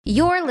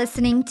You're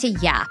listening to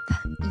YAP,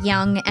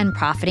 Young and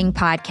Profiting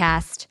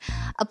Podcast,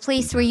 a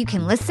place where you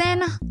can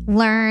listen,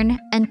 learn,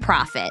 and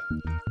profit.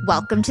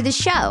 Welcome to the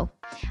show.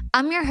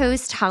 I'm your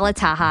host, Hala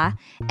Taha,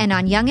 and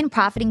on Young and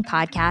Profiting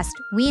Podcast,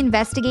 we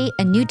investigate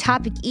a new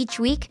topic each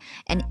week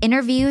and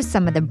interview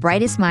some of the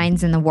brightest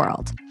minds in the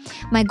world.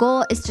 My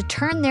goal is to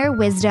turn their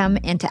wisdom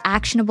into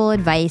actionable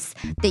advice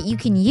that you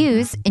can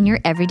use in your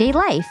everyday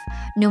life,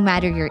 no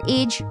matter your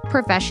age,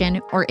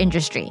 profession, or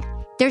industry.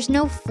 There's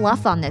no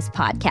fluff on this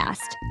podcast,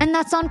 and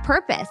that's on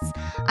purpose.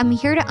 I'm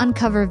here to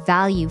uncover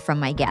value from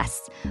my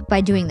guests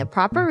by doing the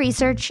proper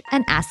research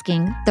and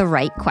asking the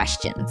right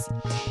questions.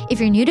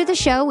 If you're new to the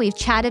show, we've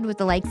chatted with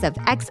the likes of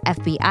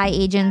ex-FBI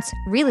agents,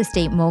 real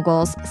estate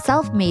moguls,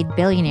 self-made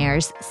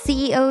billionaires,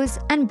 CEOs,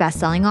 and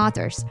best-selling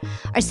authors.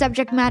 Our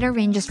subject matter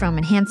ranges from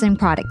enhancing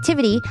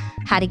productivity,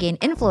 how to gain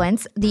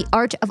influence, the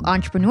art of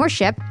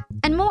entrepreneurship,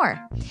 and more.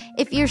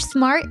 If you're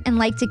smart and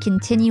like to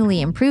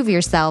continually improve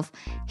yourself,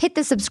 hit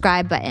the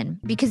subscribe button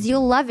because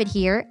you'll love it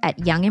here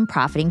at Young and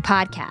Profiting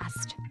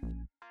Podcast.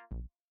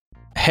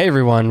 Hey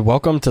everyone,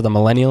 welcome to the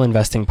Millennial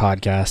Investing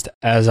Podcast.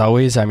 As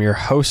always, I'm your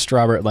host,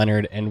 Robert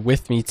Leonard, and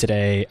with me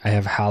today, I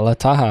have Hala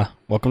Taha.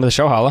 Welcome to the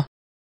show, Hala.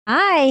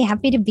 Hi,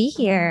 happy to be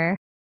here.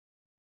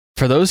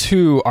 For those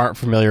who aren't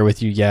familiar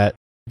with you yet,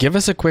 give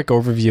us a quick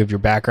overview of your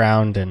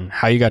background and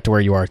how you got to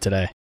where you are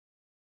today.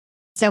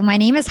 So my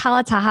name is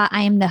Hala Taha.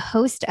 I am the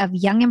host of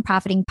Young and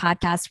Profiting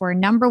Podcast. We're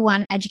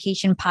 #1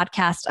 education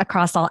podcast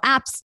across all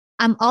apps.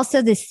 I'm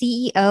also the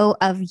CEO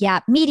of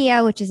Yap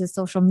Media, which is a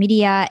social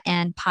media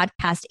and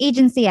podcast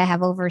agency. I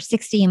have over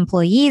 60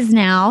 employees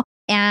now.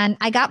 And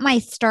I got my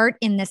start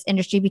in this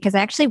industry because I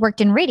actually worked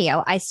in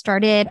radio. I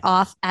started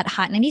off at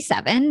Hot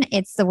 97.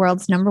 It's the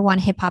world's #1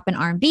 hip hop and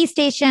R&B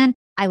station.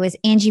 I was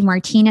Angie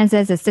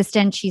Martinez's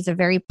assistant. She's a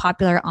very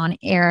popular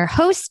on-air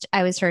host.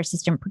 I was her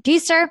assistant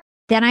producer.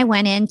 Then I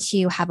went in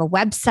to have a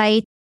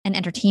website, an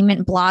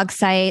entertainment blog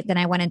site. Then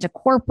I went into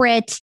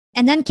corporate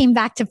and then came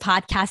back to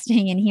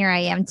podcasting. And here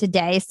I am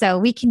today. So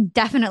we can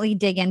definitely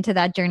dig into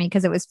that journey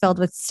because it was filled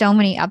with so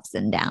many ups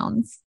and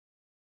downs.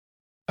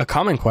 A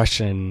common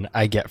question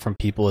I get from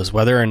people is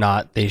whether or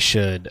not they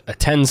should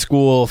attend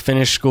school,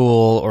 finish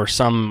school, or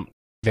some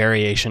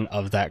variation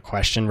of that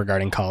question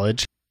regarding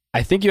college.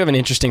 I think you have an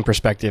interesting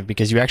perspective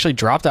because you actually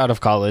dropped out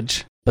of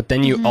college, but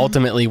then you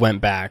ultimately went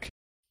back.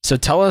 So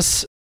tell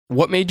us,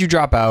 what made you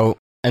drop out?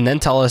 And then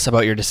tell us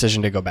about your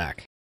decision to go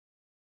back.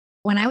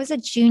 When I was a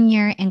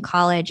junior in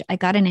college, I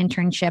got an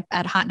internship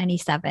at Hot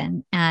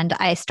 97 and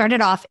I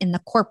started off in the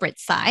corporate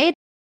side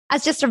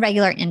as just a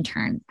regular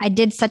intern. I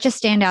did such a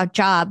standout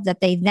job that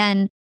they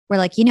then were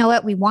like, you know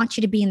what, we want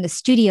you to be in the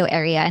studio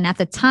area. And at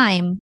the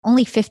time,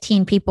 only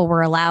 15 people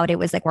were allowed. It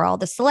was like where all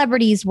the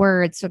celebrities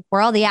were, it's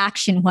where all the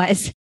action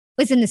was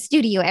in the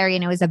studio area.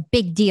 And it was a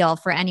big deal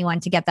for anyone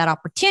to get that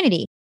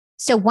opportunity.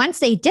 So once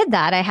they did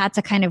that, I had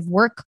to kind of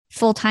work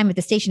full time at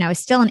the station. I was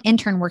still an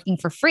intern working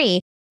for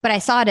free, but I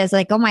saw it as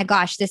like, oh my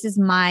gosh, this is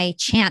my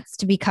chance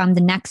to become the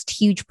next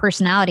huge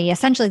personality,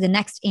 essentially the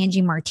next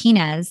Angie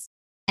Martinez.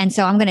 And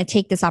so I'm going to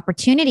take this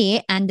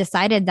opportunity and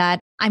decided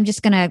that I'm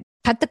just going to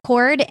cut the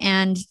cord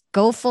and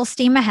go full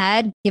steam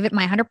ahead, give it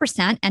my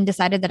 100%, and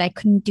decided that I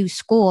couldn't do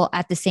school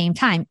at the same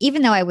time,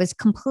 even though I was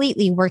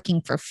completely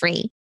working for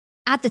free.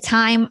 At the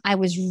time, I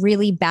was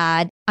really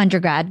bad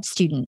undergrad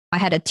student. I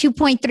had a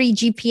 2.3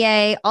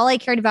 GPA. All I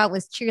cared about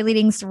was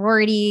cheerleading,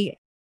 sorority,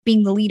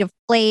 being the lead of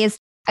plays.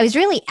 I was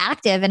really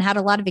active and had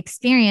a lot of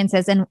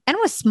experiences and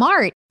was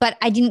smart, but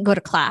I didn't go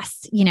to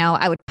class. You know,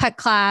 I would cut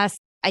class.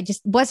 I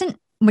just wasn't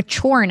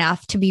mature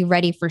enough to be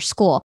ready for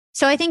school.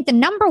 So I think the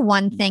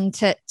 #1 thing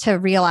to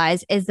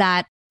realize is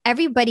that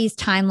everybody's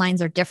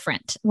timelines are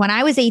different. When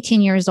I was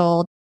 18 years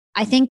old,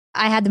 I think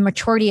I had the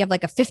maturity of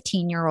like a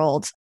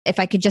 15-year-old. If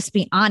I could just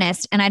be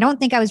honest. And I don't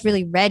think I was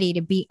really ready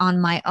to be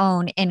on my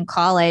own in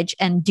college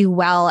and do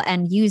well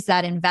and use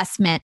that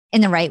investment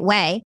in the right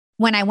way.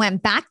 When I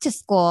went back to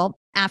school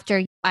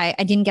after I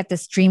didn't get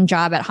this dream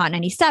job at Hot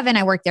 97,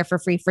 I worked there for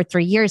free for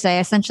 3 years. I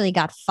essentially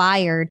got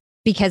fired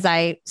because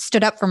I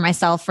stood up for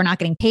myself for not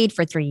getting paid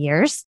for 3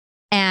 years.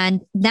 And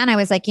then I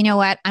was like, you know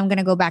what? I'm going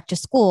to go back to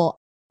school.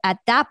 At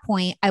that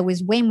point, I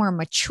was way more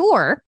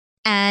mature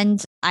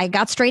and I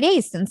got straight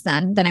A's since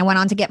then. Then I went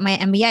on to get my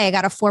MBA. I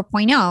got a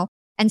 4.0.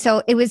 And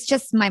so it was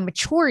just my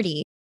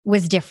maturity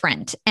was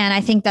different. And I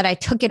think that I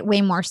took it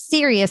way more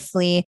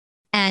seriously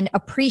and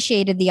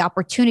appreciated the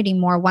opportunity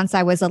more once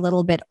I was a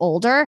little bit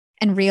older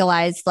and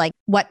realized like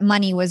what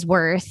money was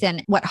worth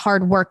and what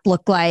hard work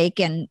looked like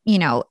and, you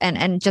know,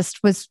 and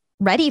just was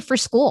ready for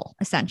school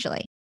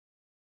essentially.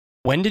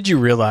 When did you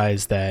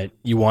realize that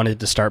you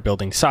wanted to start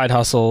building side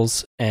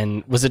hustles?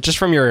 And was it just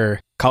from your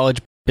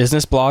college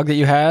business blog that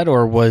you had,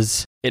 or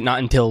was it not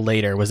until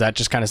later? Was that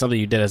just kind of something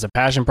you did as a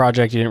passion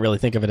project? You didn't really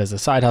think of it as a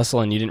side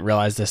hustle and you didn't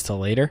realize this till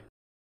later?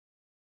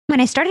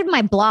 When I started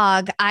my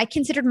blog, I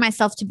considered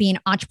myself to be an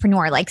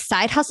entrepreneur. Like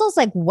side hustles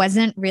like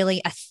wasn't really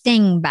a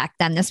thing back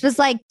then. This was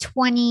like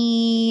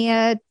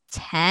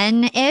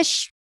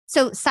 2010-ish.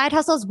 So side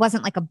hustles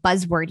wasn't like a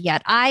buzzword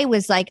yet. I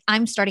was like,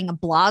 I'm starting a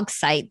blog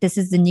site. This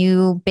is the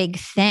new big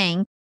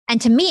thing. And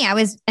to me, I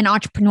was an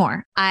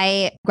entrepreneur.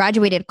 I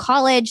graduated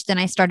college, then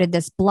I started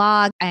this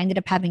blog. I ended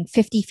up having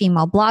 50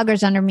 female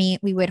bloggers under me.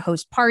 We would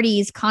host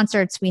parties,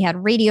 concerts, we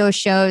had radio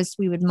shows,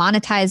 we would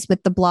monetize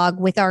with the blog,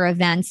 with our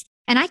events.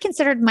 And I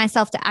considered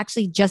myself to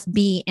actually just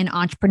be an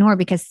entrepreneur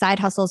because side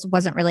hustles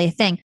wasn't really a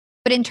thing.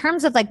 But in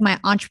terms of like my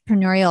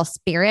entrepreneurial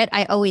spirit,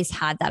 I always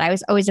had that. I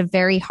was always a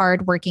very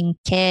hardworking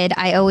kid.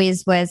 I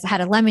always had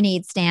a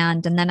lemonade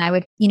stand, and then I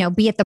would,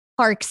 be at the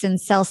parks and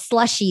sell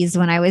slushies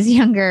when I was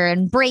younger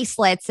and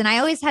bracelets. And I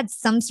always had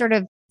some sort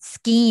of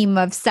scheme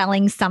of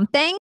selling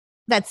something.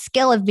 That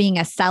skill of being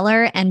a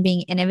seller and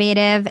being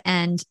innovative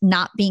and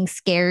not being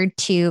scared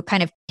to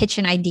kind of pitch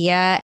an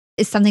idea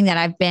is something that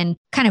I've been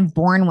kind of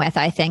born with.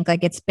 I think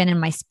like it's been in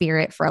my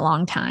spirit for a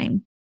long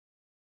time.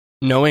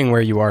 Knowing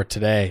where you are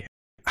today,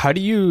 how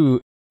do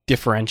you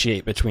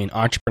differentiate between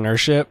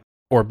entrepreneurship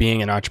or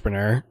being an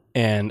entrepreneur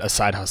and a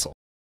side hustle?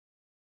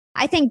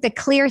 I think the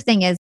clear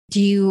thing is,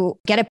 do you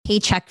get a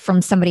paycheck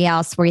from somebody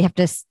else where you have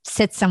to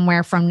sit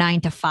somewhere from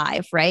 9 to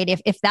 5, right?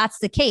 If that's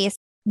the case,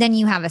 then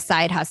you have a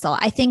side hustle.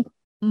 I think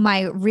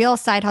my real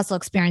side hustle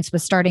experience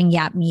was starting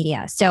Yap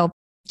Media. So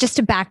just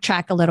to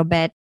backtrack a little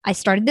bit, I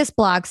started this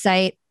blog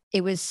site.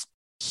 It was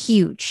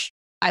huge.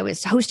 I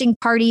was hosting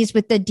parties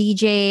with the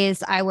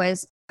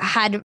DJs.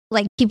 Had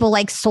like people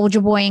like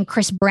Soulja Boy and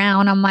Chris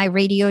Brown on my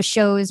radio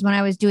shows when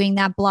I was doing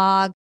that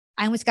blog.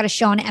 I almost got a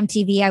show on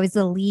MTV. I was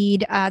the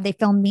lead. They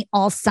filmed me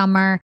all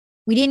summer.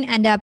 We didn't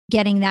end up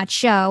getting that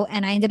show,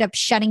 and I ended up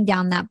shutting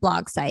down that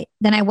blog site.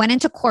 Then I went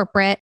into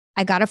corporate.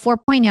 I got a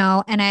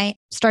 4.0 and I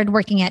started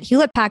working at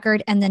Hewlett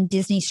Packard and then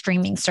Disney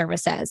Streaming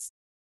Services.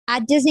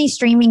 At Disney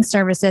Streaming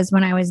Services,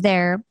 when I was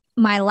there,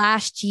 my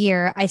last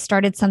year, I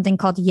started something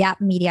called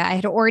Yap Media. I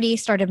had already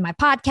started my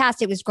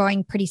podcast. It was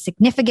growing pretty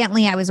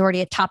significantly. I was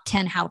already a top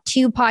 10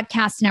 how-to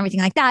podcast and everything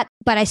like that.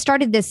 But I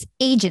started this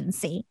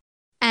agency.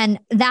 And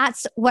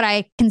that's what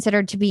I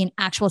considered to be an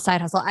actual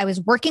side hustle. I was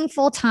working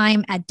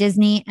full-time at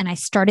Disney and I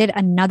started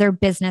another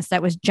business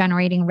that was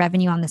generating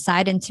revenue on the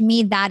side. And to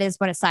me, that is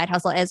what a side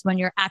hustle is, when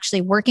you're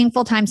actually working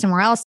full-time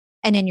somewhere else.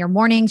 And in your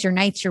mornings, your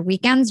nights, your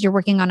weekends, you're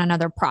working on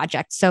another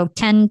project. So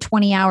 10,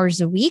 20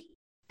 hours a week.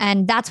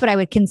 And that's what I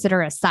would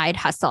consider a side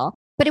hustle.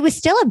 But it was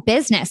still a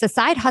business. A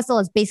side hustle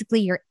is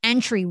basically your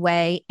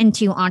entryway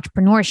into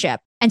entrepreneurship.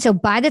 And so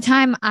by the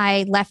time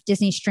I left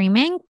Disney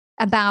Streaming,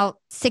 about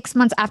 6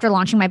 months after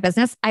launching my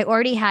business, I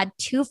already had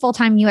 2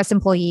 full-time US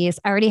employees.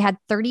 I already had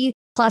 30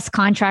 plus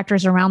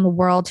contractors around the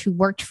world who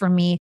worked for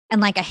me,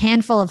 and like a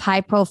handful of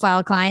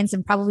high-profile clients,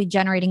 and probably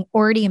generating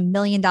already $1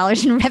 million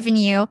in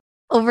revenue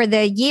over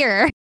the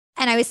year.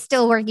 And I was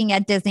still working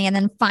at Disney. And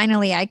then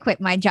finally I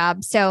quit my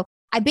job. So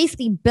I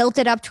basically built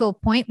it up to a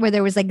point where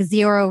there was like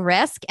zero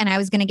risk, and I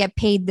was going to get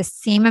paid the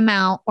same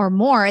amount or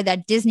more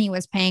that Disney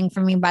was paying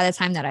for me by the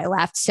time that I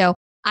left. So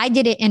I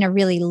did it in a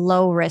really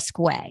low risk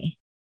way.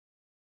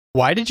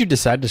 Why did you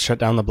decide to shut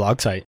down the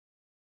blog site?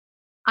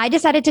 I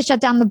decided to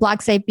shut down the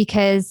blog site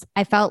because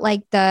I felt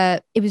like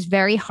it was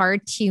very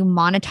hard to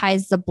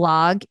monetize the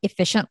blog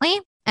efficiently.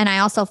 And I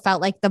also felt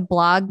like the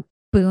blog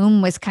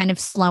boom was kind of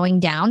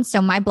slowing down.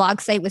 So my blog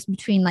site was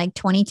between like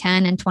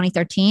 2010 and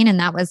 2013. And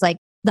that was like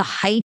the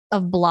height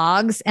of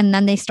blogs. And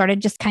then they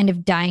started just kind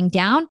of dying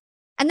down.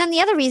 And then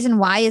the other reason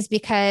why is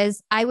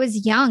because I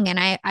was young and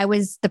I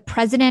was the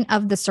president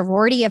of the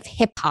sorority of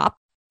hip hop.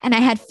 And I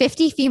had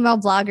 50 female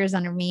bloggers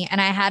under me. And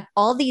I had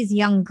all these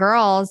young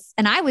girls,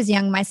 and I was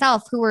young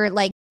myself, who were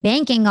like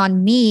banking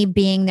on me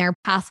being their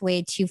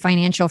pathway to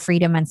financial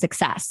freedom and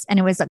success. And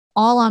it was like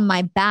all on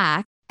my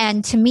back.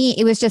 And to me,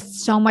 it was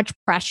just so much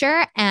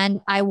pressure.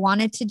 And I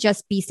wanted to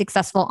just be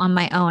successful on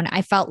my own.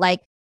 I felt like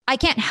I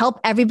can't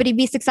help everybody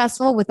be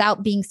successful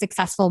without being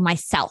successful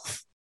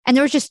myself. And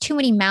there was just too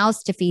many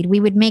mouths to feed. We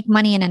would make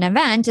money in an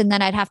event, and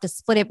then I'd have to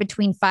split it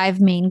between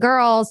 5 main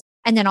girls,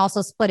 and then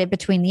also split it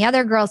between the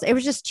other girls. It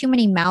was just too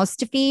many mouths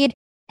to feed.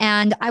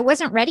 And I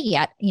wasn't ready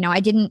yet.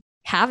 I didn't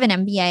have an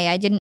MBA. I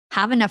didn't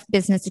have enough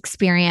business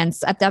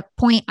experience. At that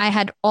point,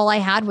 all I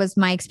had was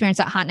my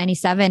experience at Hot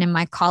 97 and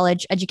my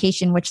college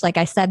education, which, like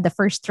I said, the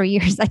first 3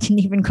 years, I didn't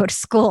even go to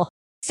school.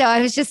 So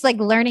I was just like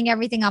learning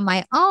everything on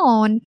my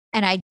own.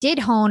 And I did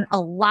hone a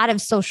lot of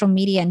social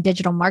media and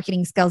digital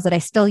marketing skills that I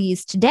still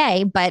use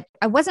today, but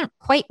I wasn't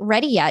quite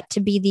ready yet to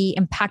be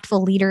the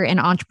impactful leader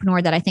and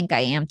entrepreneur that I think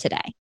I am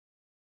today.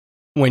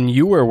 When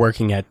you were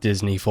working at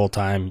Disney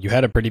full-time, you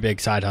had a pretty big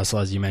side hustle,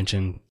 as you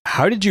mentioned.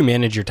 How did you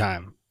manage your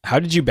time? How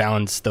did you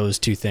balance those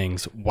two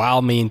things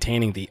while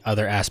maintaining the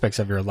other aspects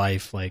of your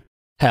life, like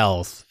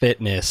health,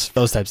 fitness,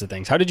 those types of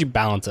things? How did you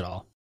balance it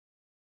all?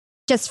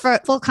 Just for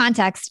full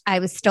context, I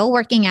was still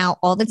working out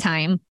all the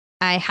time.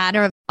 I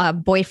had a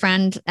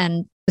boyfriend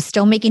and was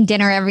still making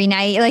dinner every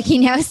night,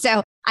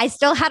 so I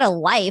still had a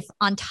life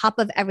on top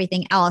of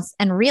everything else.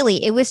 And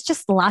really, it was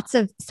just lots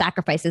of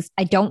sacrifices.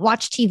 I don't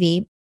watch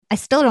TV. I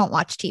still don't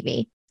watch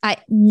TV. I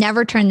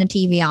never turn the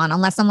TV on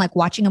unless I'm like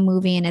watching a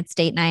movie and it's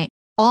date night.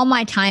 All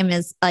my time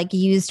is like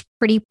used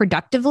pretty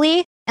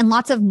productively and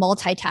lots of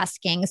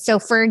multitasking. So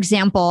for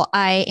example,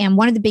 I am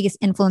one of the biggest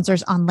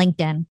influencers on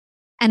LinkedIn,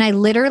 and I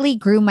literally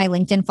grew my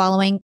LinkedIn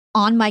following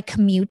on my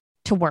commute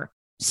to work.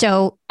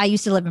 So I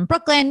used to live in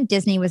Brooklyn.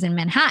 Disney was in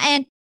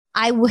Manhattan.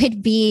 I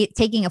would be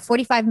taking a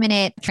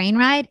 45-minute train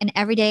ride, and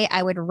every day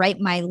I would write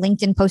my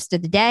LinkedIn post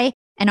of the day.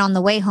 And on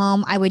the way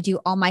home, I would do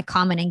all my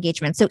comment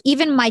engagement. So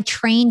even my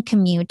train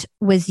commute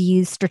was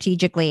used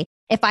strategically.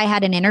 If I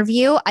had an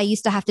interview, I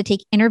used to have to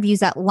take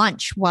interviews at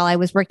lunch while I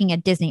was working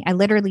at Disney. I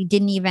literally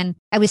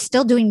I was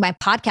still doing my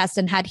podcast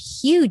and had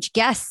huge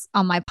guests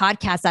on my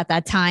podcast at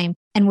that time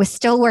and was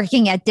still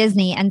working at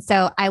Disney. And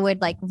so I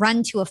would like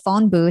run to a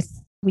phone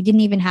booth. We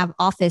didn't even have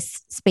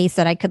office space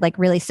that I could like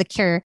really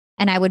secure.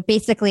 And I would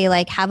basically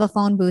like have a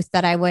phone booth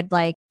that I would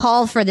like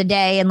call for the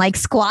day and like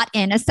squat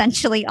in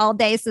essentially all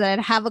day so that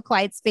I'd have a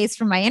quiet space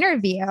for my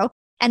interview.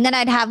 And then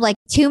I'd have like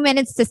 2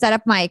 minutes to set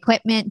up my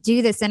equipment,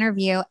 do this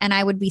interview. And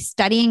I would be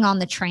studying on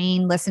the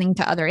train, listening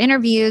to other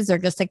interviews or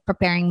just like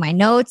preparing my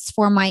notes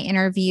for my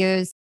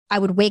interviews. I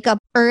would wake up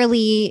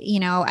early.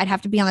 I'd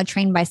have to be on the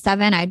train by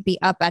 7. I'd be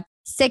up at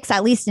 6,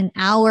 at least an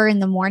hour in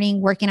the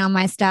morning working on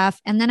my stuff.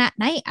 And then at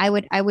night, I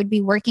would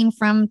be working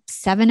from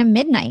 7 to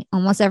midnight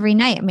almost every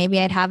night. Maybe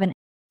I'd have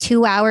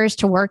 2 hours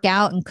to work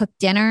out and cook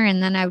dinner,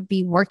 and then I would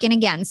be working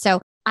again. So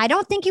I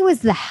don't think it was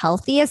the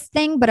healthiest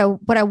thing, but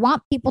what I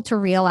want people to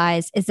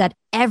realize is that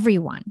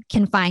everyone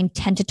can find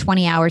 10 to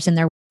 20 hours in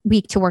their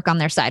week to work on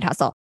their side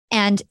hustle.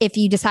 And if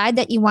you decide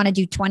that you want to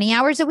do 20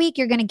 hours a week,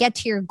 you're going to get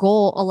to your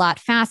goal a lot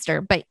faster,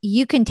 but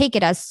you can take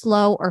it as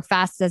slow or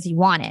fast as you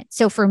want it.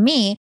 So for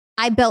me,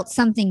 I built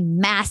something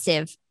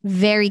massive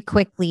very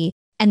quickly.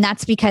 And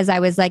that's because I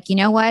was like, you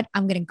know what?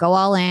 I'm going to go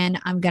all in.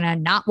 I'm going to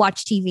not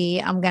watch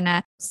TV. I'm going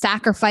to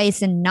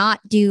sacrifice and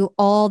not do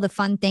all the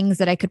fun things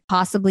that I could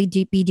possibly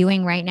be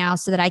doing right now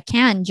so that I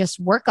can just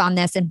work on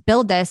this and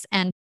build this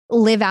and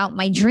live out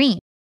my dream.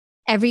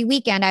 Every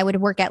weekend, I would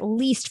work at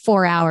least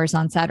 4 hours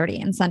on Saturday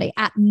and Sunday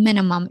at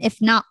minimum,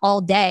 if not all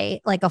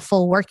day, like a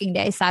full working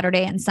day,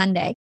 Saturday and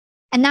Sunday.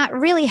 And that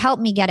really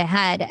helped me get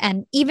ahead.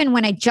 And even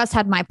when I just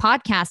had my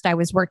podcast, I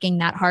was working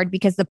that hard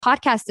because the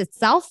podcast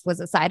itself was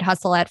a side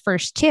hustle at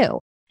first too.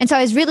 And so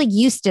I was really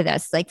used to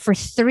this. Like for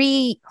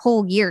 3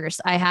 whole years,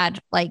 I had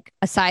like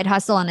a side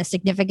hustle and a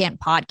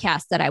significant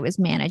podcast that I was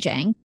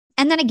managing.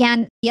 And then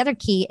again, the other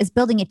key is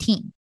building a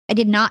team. I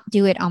did not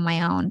do it on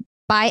my own.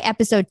 By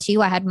episode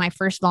 2, I had my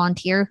first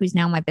volunteer, who's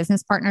now my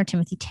business partner,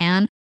 Timothy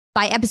Tan.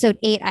 By episode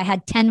 8, I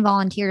had 10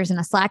 volunteers in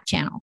a Slack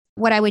channel.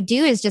 What I would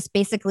do is just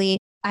basically,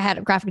 I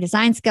had graphic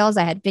design skills,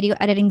 I had video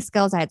editing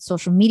skills, I had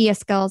social media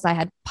skills, I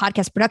had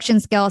podcast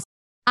production skills.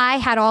 I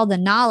had all the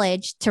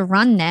knowledge to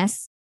run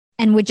this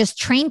and would just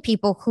train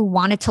people who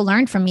wanted to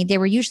learn from me. They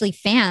were usually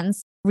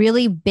fans,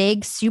 really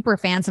big, super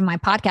fans of my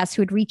podcast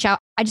who would reach out.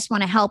 I just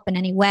want to help in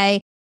any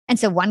way. And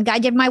so one guy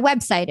did my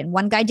website and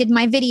one guy did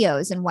my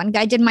videos and one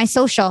guy did my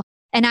social.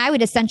 And I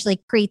would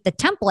essentially create the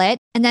template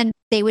and then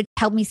they would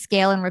help me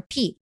scale and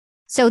repeat.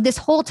 So this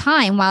whole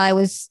time while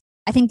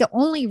I think the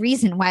only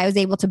reason why I was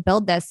able to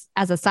build this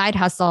as a side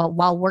hustle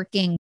while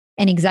working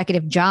an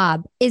executive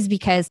job is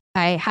because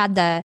I had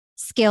the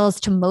skills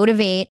to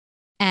motivate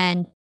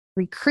and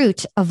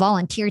recruit a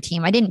volunteer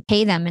team. I didn't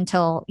pay them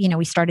until,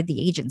 we started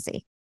the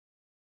agency.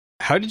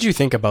 How did you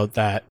think about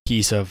that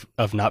piece of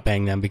not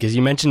paying them? Because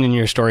you mentioned in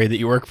your story that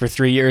you worked for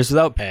 3 years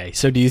without pay.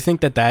 So do you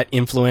think that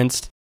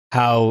influenced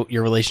how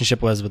your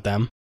relationship was with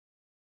them?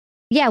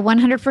 Yeah,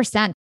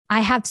 100%. I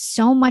have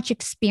so much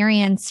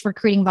experience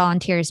recruiting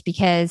volunteers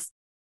because,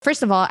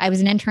 first of all, I was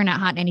an intern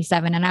at Hot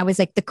 97 and I was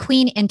like the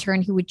queen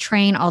intern who would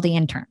train all the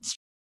interns.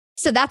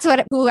 So that's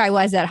who I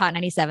was at Hot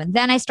 97.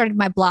 Then I started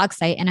my blog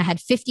site and I had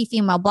 50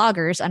 female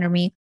bloggers under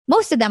me,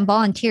 most of them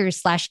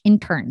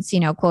volunteers/interns,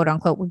 quote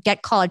unquote, would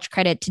get college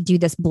credit to do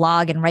this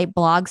blog and write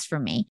blogs for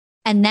me.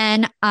 And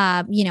then,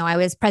 I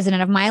was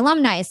president of my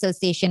alumni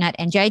association at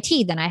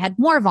NJIT. Then I had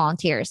more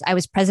volunteers. I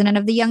was president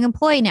of the Young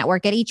Employee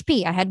Network at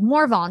HP. I had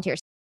more volunteers.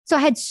 So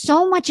I had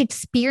so much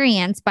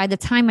experience by the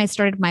time I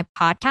started my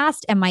podcast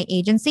and my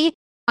agency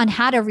on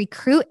how to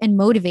recruit and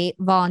motivate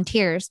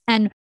volunteers.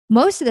 And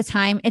most of the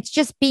time, it's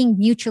just being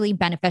mutually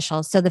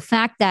beneficial. So the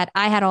fact that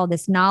I had all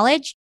this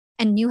knowledge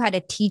and knew how to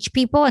teach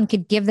people and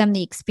could give them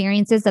the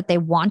experiences that they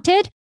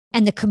wanted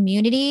and the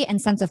community and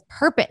sense of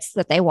purpose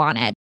that they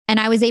wanted. And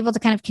I was able to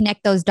kind of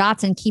connect those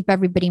dots and keep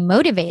everybody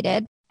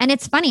motivated. And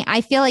it's funny. I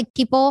feel like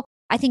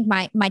I think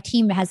my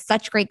team has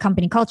such great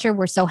company culture.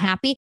 We're so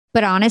happy.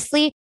 But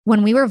honestly,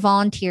 when we were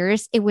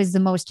volunteers, it was the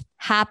most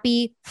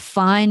happy,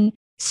 fun,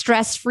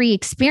 stress-free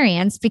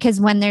experience because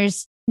when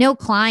there's no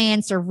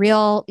clients or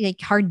real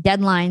hard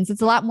deadlines,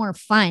 it's a lot more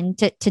fun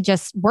to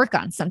just work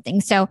on something.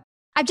 So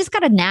I've just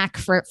got a knack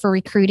for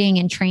recruiting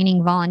and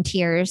training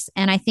volunteers.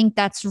 And I think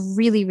that's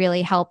really,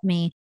 really helped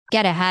me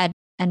get ahead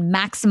and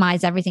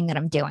maximize everything that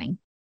I'm doing.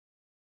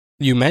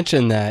 You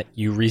mentioned that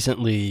you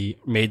recently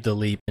made the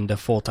leap into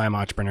full-time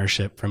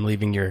entrepreneurship from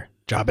leaving your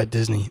job at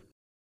Disney.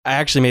 I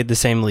actually made the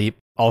same leap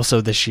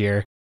also this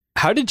year.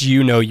 How did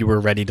you know you were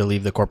ready to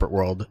leave the corporate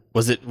world?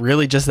 Was it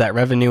really just that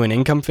revenue and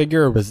income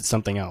figure, or was it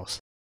something else?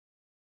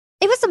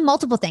 It was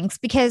multiple things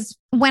because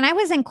when I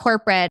was in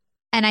corporate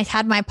and I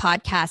had my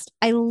podcast,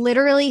 I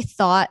literally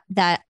thought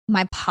that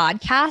my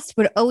podcast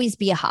would always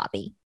be a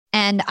hobby.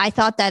 And I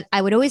thought that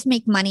I would always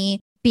make money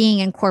being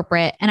in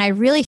corporate. And I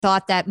really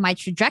thought that my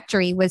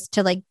trajectory was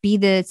to like be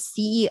the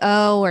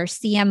CEO or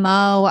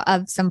CMO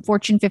of some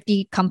Fortune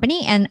 50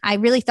 company. And I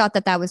really thought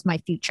that that was my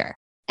future.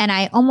 And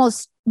I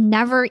almost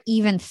never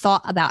even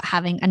thought about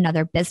having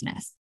another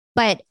business.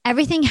 But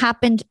everything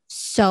happened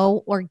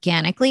so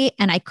organically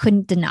and I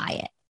couldn't deny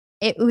it.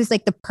 It was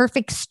like the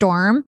perfect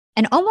storm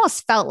and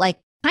almost felt like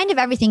kind of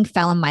everything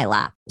fell in my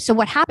lap. So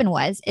what happened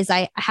is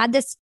I had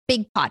this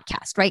big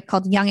podcast, right,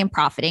 called Young and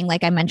Profiting,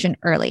 like I mentioned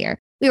earlier.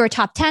 We were a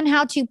top 10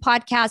 how-to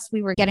podcast.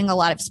 We were getting a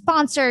lot of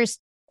sponsors.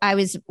 I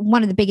was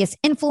one of the biggest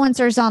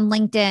influencers on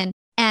LinkedIn.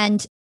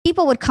 And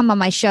people would come on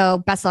my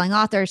show, bestselling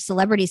authors,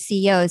 celebrity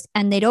CEOs,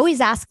 and they'd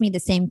always ask me the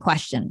same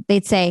question.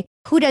 They'd say,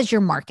 who does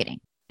your marketing?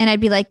 And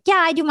I'd be like,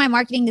 yeah, I do my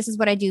marketing. This is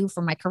what I do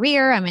for my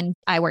career.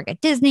 I work at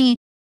Disney.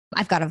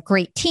 I've got a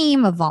great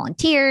team of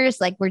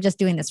volunteers. Like we're just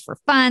doing this for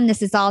fun.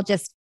 This is all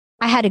just,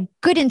 I had a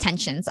good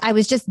intentions. I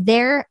was just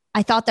there.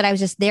 I thought that I was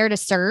just there to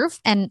serve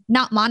and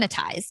not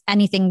monetize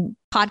anything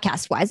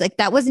podcast wise. Like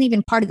that wasn't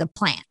even part of the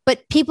plan.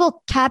 But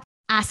people kept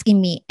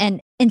asking me and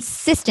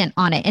insistent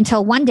on it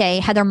until one day,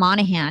 Heather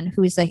Monahan,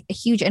 who's like a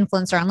huge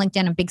influencer on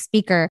LinkedIn, a big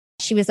speaker,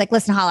 she was like,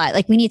 listen, Hala,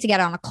 like we need to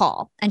get on a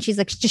call. And she's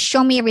like, just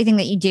show me everything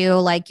that you do.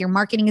 Like your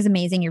marketing is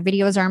amazing. Your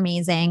videos are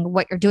amazing.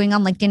 What you're doing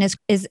on LinkedIn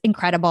is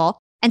incredible.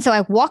 And so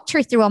I walked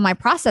her through all my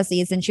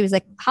processes and she was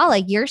like, Hala,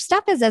 your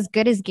stuff is as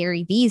good as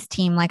Gary Vee's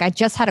team. Like I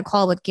just had a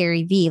call with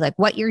Gary Vee. Like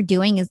what you're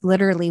doing is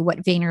literally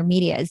what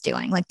VaynerMedia is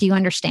doing. Like, do you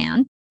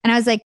understand? And I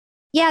was like,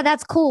 yeah,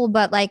 that's cool.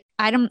 But like,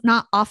 I'm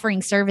not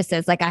offering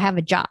services. Like I have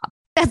a job.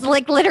 That's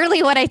like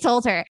literally what I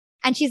told her.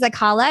 And she's like,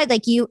 Hala,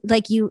 like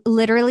you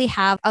literally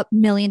have $1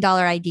 million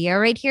idea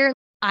right here.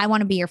 I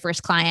want to be your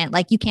first client.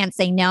 Like you can't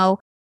say no.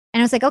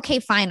 And I was like, okay,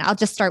 fine. I'll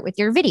just start with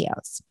your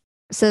videos.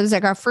 So it was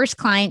like our first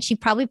client. She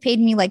probably paid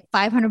me like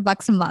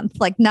 $500 a month,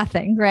 like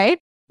nothing, right?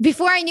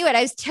 Before I knew it,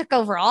 I just took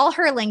over all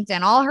her LinkedIn,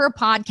 all her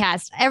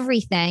podcasts,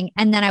 everything.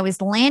 And then I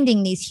was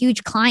landing these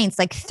huge clients,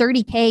 like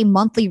 30K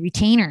monthly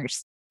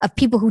retainers of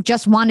people who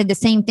just wanted the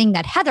same thing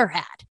that Heather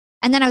had.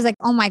 And then I was like,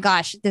 oh my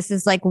gosh, this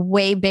is like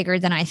way bigger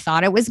than I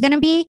thought it was going to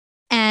be.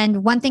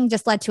 And one thing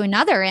just led to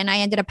another. And I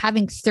ended up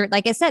having,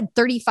 like I said,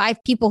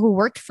 35 people who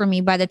worked for me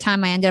by the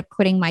time I ended up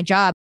quitting my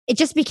job. It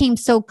just became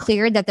so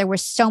clear that there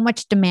was so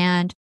much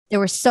demand. There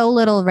was so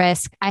little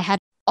risk. I had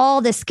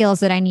all the skills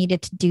that I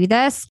needed to do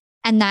this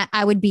and that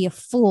I would be a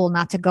fool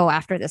not to go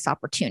after this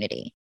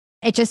opportunity.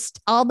 It just,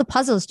 all the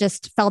puzzles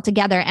just fell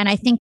together. And I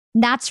think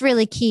that's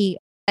really key.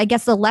 I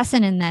guess the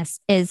lesson in this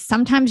is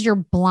sometimes you're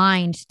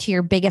blind to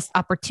your biggest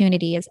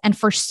opportunities. And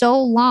for so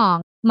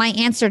long, my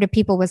answer to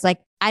people was like,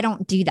 I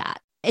don't do that.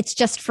 It's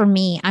just for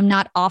me. I'm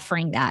not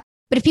offering that.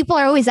 But if people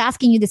are always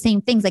asking you the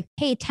same things, like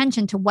pay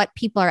attention to what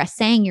people are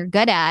saying you're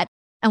good at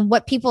and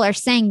what people are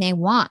saying they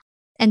want.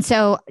 And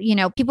so,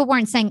 people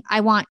weren't saying,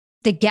 I want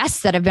the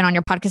guests that have been on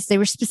your podcast. They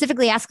were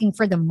specifically asking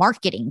for the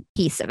marketing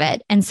piece of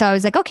it. And so I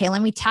was like, okay,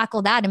 let me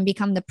tackle that and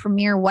become the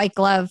premier white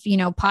glove,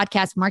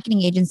 podcast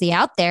marketing agency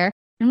out there.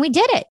 And we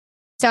did it.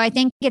 So I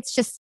think it's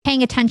just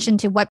paying attention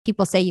to what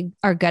people say you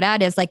are good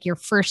at is like your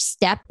first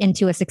step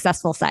into a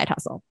successful side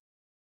hustle.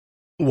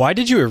 Why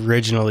did you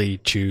originally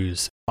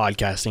choose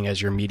podcasting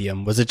as your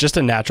medium? Was it just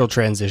a natural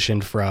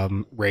transition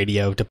from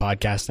radio to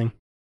podcasting?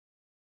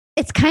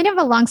 It's kind of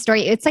a long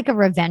story. It's like a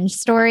revenge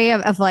story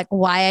of like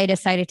why I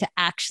decided to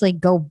actually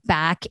go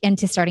back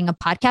into starting a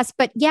podcast.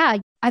 But yeah,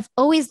 I've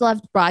always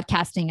loved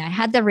broadcasting. I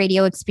had the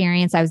radio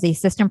experience. I was the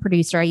assistant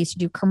producer. I used to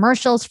do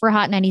commercials for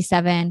Hot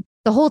 97.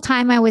 The whole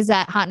time I was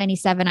at Hot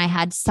 97, I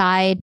had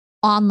side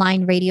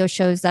online radio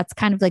shows. That's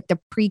kind of like the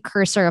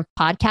precursor of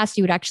podcasts.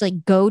 You would actually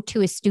go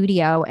to a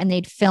studio and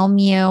they'd film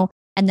you.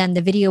 And then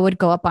the video would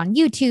go up on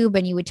YouTube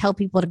and you would tell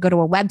people to go to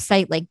a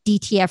website like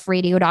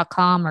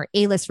dtfradio.com or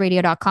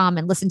alistradio.com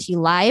and listen to you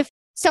live.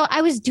 So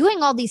I was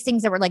doing all these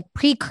things that were like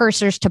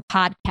precursors to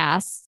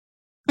podcasts.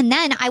 And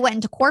then I went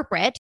into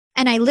corporate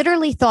and I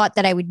literally thought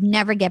that I would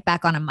never get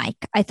back on a mic.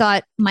 I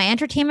thought my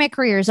entertainment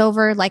career is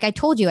over. Like I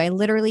told you, I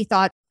literally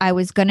thought I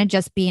was going to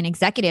just be an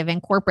executive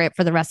in corporate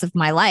for the rest of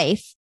my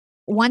life.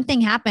 One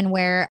thing happened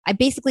where I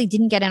basically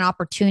didn't get an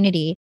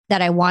opportunity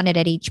that I wanted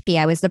at HP.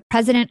 I was the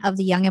president of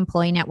the Young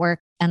Employee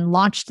Network and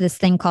launched this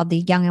thing called the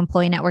Young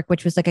Employee Network,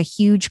 which was like a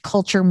huge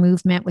culture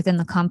movement within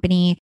the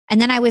company. And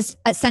then I was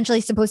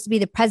essentially supposed to be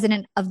the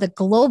president of the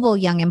Global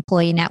Young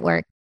Employee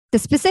Network. The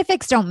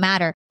specifics don't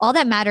matter. All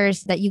that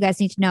matters that you guys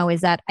need to know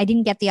is that I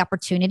didn't get the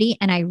opportunity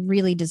and I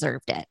really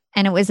deserved it.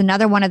 And it was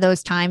another one of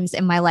those times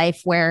in my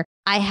life where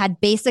I had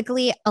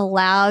basically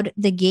allowed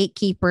the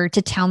gatekeeper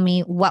to tell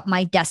me what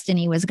my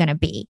destiny was going to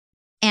be.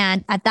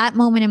 And at that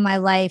moment in my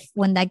life,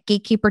 when that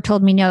gatekeeper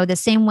told me no, the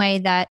same way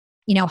that,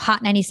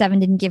 Hot 97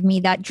 didn't give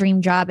me that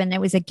dream job and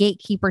it was a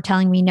gatekeeper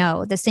telling me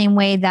no, the same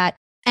way that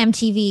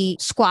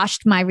MTV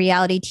squashed my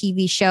reality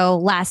TV show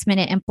last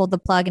minute and pulled the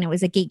plug and it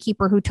was a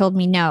gatekeeper who told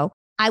me no.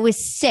 I was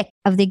sick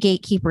of the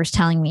gatekeepers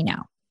telling me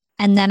no.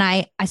 And then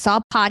I saw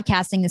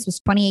podcasting, this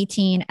was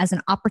 2018, as an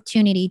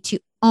opportunity to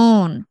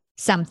own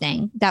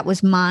something that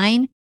was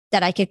mine,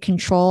 that I could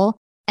control,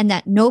 and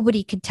that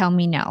nobody could tell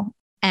me no.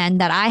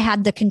 and that I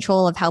had the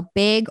control of how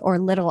big or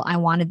little I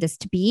wanted this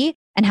to be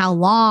and how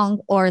long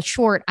or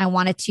short I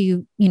wanted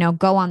to,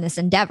 go on this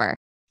endeavor.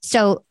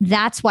 So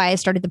that's why I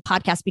started the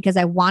podcast, because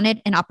I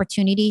wanted an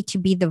opportunity to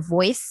be the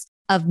voice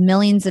of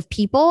millions of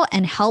people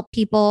and help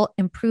people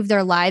improve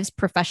their lives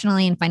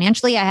professionally and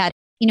financially. I had,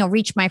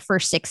 reached my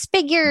first 6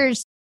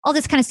 figures, all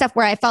this kind of stuff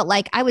where I felt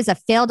like I was a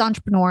failed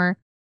entrepreneur.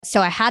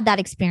 So I had that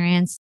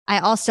experience. I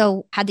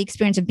also had the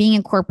experience of being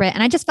in corporate,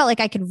 and I just felt like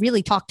I could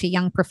really talk to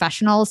young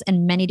professionals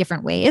in many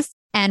different ways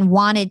and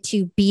wanted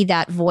to be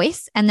that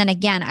voice. And then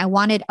again, I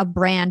wanted a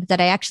brand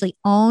that I actually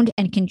owned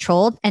and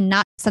controlled, and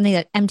not something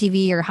that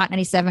MTV or Hot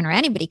 97 or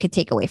anybody could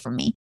take away from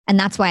me. And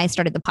that's why I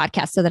started the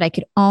podcast, so that I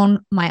could own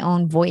my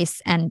own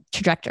voice and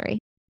trajectory.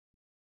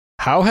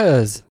 How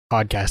has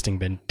podcasting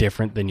been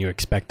different than you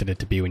expected it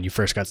to be when you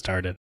first got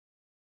started?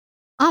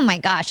 Oh my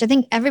gosh, I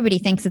think everybody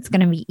thinks it's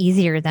going to be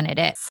easier than it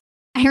is.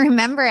 I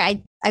remember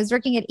I was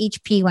working at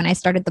HP when I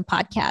started the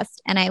podcast,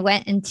 and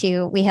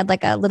we had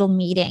like a little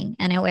meeting,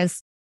 and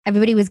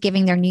everybody was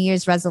giving their New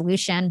Year's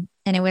resolution,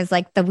 and it was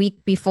like the week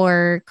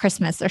before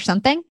Christmas or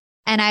something.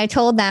 And I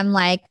told them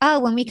like, oh,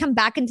 when we come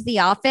back into the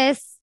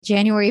office,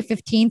 January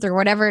 15th or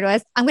whatever it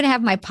was, I'm going to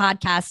have my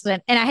podcast.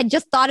 And I had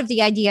just thought of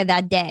the idea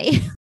that day.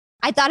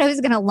 I thought I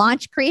was going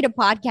to create a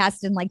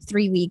podcast in like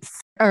 3 weeks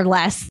or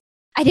less.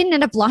 I didn't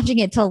end up launching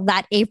it till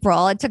that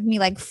April. It took me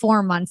like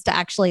 4 months to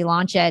actually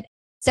launch it.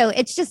 So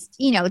it's just,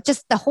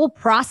 just the whole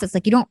process,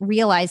 like you don't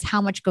realize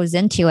how much goes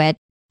into it.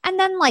 And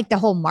then like the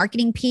whole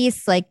marketing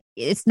piece, like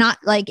it's not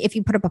like if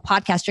you put up a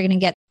podcast, you're going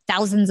to get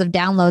thousands of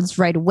downloads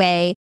right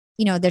away.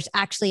 There's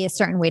actually a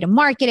certain way to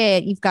market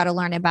it. You've got to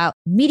learn about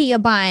media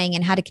buying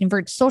and how to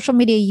convert social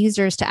media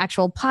users to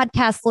actual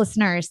podcast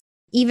listeners.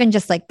 Even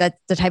just like the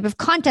type of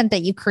content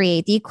that you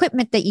create, the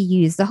equipment that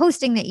you use, the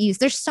hosting that you use.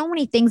 There's so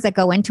many things that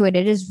go into it.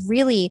 It is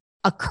really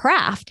a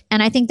craft.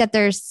 And I think that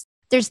there's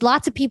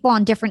lots of people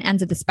on different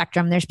ends of the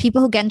spectrum. There's people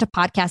who get into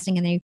podcasting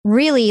and they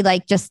really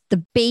like just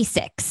the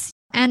basics,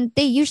 and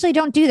they usually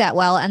don't do that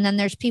well. And then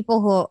there's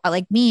people who are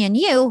like me and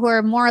you, who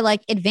are more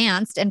like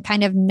advanced and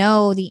kind of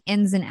know the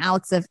ins and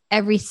outs of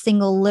every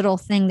single little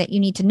thing that you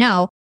need to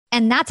know.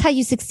 And that's how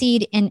you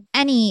succeed in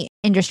any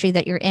industry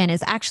that you're in,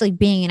 is actually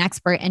being an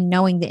expert and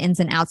knowing the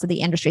ins and outs of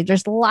the industry.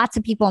 There's lots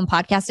of people in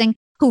podcasting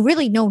who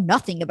really know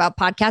nothing about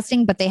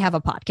podcasting, but they have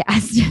a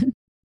podcast.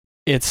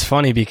 It's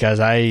funny because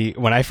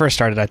when I first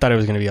started, I thought it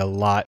was going to be a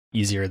lot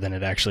easier than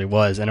it actually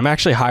was. And I'm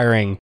actually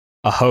hiring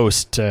a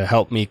host to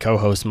help me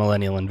co-host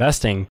Millennial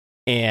Investing.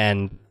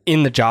 And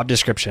in the job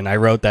description, I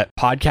wrote that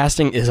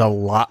podcasting is a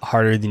lot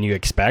harder than you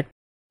expect.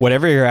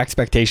 Whatever your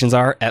expectations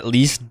are, at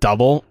least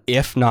double,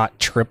 if not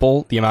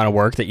triple, the amount of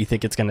work that you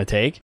think it's going to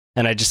take.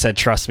 And I just said,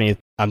 trust me,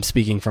 I'm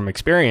speaking from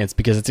experience,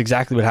 because it's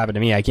exactly what happened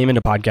to me. I came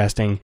into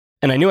podcasting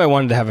and I knew I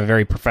wanted to have a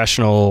very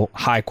professional,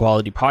 high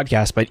quality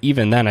podcast, but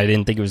even then I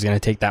didn't think it was going to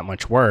take that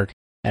much work.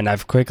 And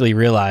I've quickly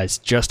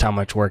realized just how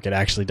much work it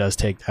actually does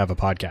take to have a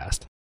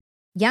podcast.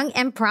 Young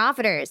and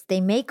profiters,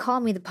 they may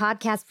call me the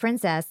podcast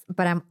princess,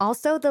 but I'm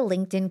also the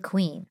LinkedIn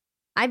queen.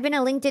 I've been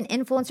a LinkedIn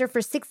influencer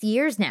for 6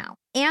 years now,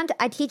 and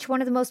I teach one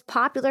of the most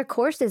popular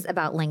courses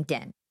about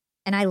LinkedIn.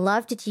 And I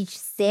love to teach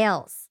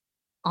sales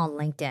on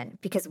LinkedIn,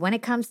 because when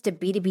it comes to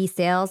B2B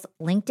sales,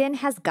 LinkedIn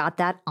has got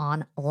that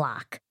on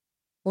lock.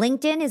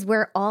 LinkedIn is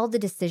where all the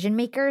decision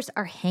makers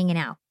are hanging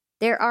out.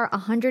 There are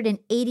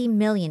 180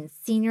 million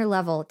senior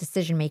level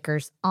decision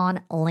makers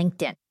on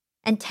LinkedIn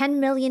and 10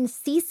 million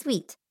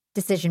C-suite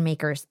decision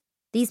makers.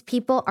 These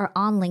people are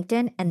on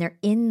LinkedIn and they're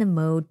in the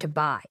mode to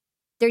buy.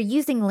 They're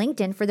using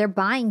LinkedIn for their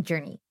buying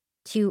journey,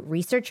 to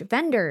research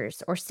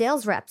vendors or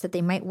sales reps that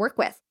they might work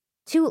with,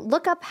 to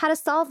look up how to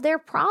solve their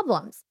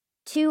problems,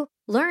 to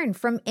learn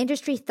from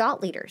industry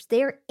thought leaders.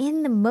 They are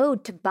in the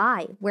mode to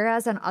buy,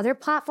 whereas on other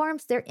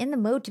platforms, they're in the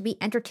mode to be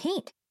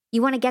entertained.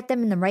 You want to get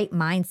them in the right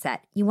mindset.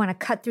 You want to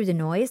cut through the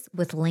noise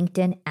with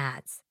LinkedIn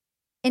ads.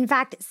 In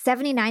fact,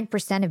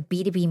 79% of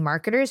B2B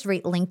marketers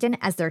rate LinkedIn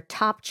as their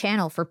top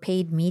channel for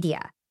paid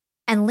media.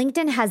 And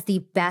LinkedIn has the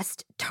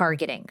best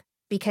targeting,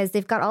 because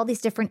they've got all these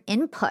different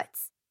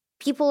inputs.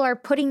 People are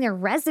putting their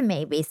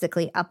resume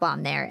basically up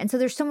on there. And so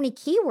there's so many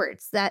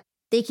keywords that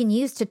they can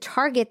use to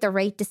target the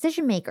right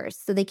decision makers,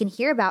 so they can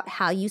hear about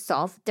how you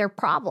solve their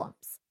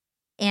problems.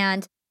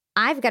 And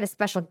I've got a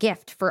special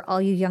gift for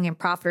all you young and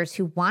profiters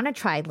who want to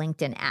try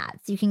LinkedIn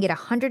ads. You can get a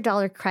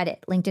 $100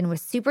 credit. LinkedIn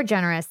was super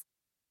generous.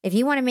 If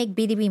you want to make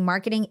B2B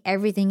marketing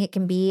everything it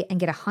can be and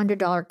get a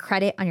 $100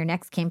 credit on your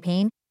next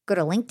campaign, go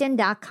to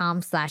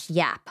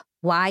linkedin.com/YAP,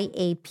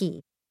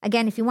 Y-A-P.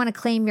 Again, if you want to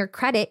claim your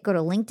credit, go to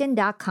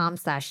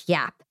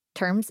linkedin.com/YAP.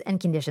 Terms and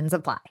conditions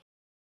apply.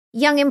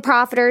 Young and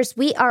profiters,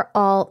 we are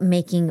all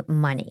making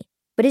money.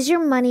 But is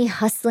your money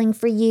hustling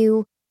for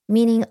you?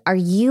 Meaning, are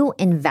you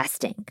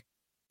investing?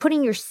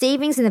 Putting your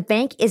savings in the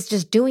bank is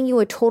just doing you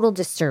a total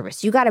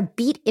disservice. You got to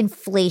beat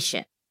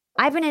inflation.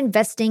 I've been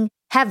investing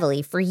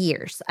heavily for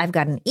years. I've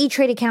got an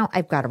E-Trade account.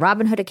 I've got a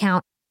Robinhood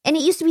account. And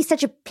it used to be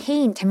such a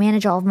pain to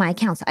manage all of my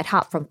accounts. I'd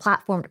hop from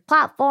platform to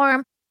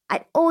platform.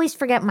 I'd always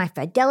forget my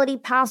Fidelity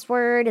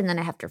password, and then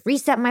I have to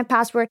reset my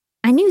password.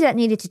 I knew that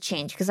needed to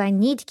change because I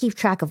need to keep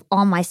track of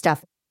all my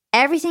stuff.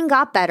 Everything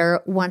got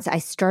better once I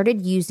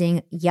started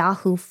using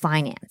Yahoo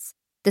Finance,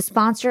 the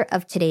sponsor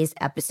of today's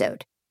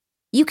episode.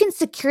 You can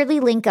securely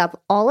link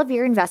up all of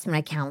your investment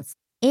accounts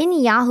in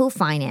Yahoo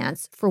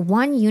Finance for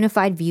one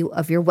unified view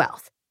of your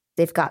wealth.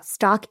 They've got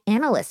stock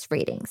analyst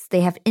ratings.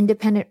 They have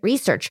independent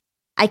research.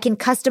 I can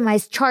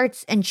customize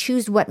charts and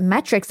choose what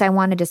metrics I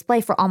want to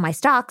display for all my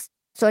stocks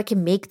so I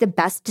can make the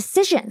best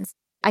decisions.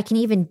 I can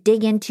even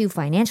dig into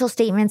financial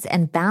statements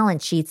and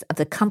balance sheets of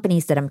the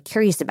companies that I'm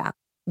curious about.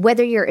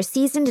 Whether you're a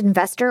seasoned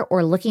investor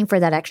or looking for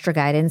that extra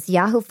guidance,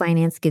 Yahoo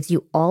Finance gives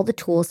you all the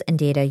tools and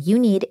data you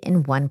need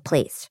in one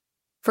place.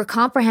 For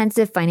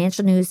comprehensive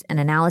financial news and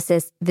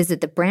analysis,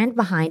 visit the brand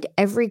behind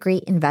every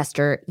great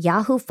investor,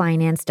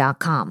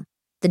 yahoofinance.com,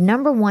 the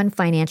 #1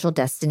 financial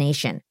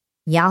destination,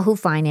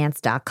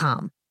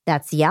 yahoofinance.com.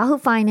 That's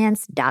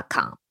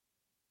yahoofinance.com.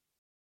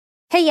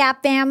 Hey,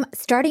 Yap Fam!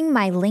 Starting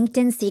my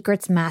LinkedIn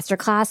Secrets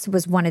Masterclass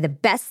was one of the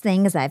best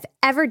things I've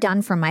ever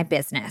done for my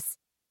business.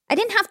 I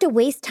didn't have to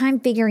waste time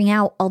figuring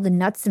out all the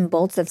nuts and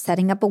bolts of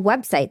setting up a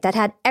website that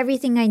had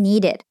everything I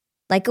needed,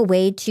 like a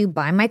way to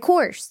buy my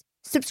course,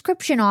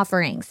 subscription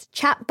offerings,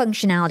 chat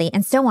functionality,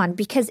 and so on,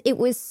 because it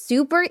was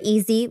super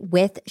easy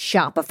with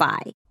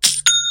Shopify.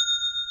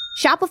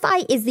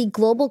 Shopify is the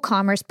global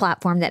commerce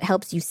platform that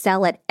helps you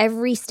sell at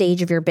every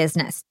stage of your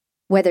business.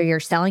 Whether you're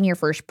selling your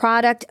first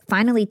product,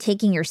 finally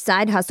taking your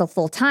side hustle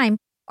full-time,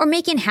 or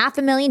making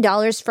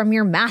 $500,000 from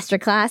your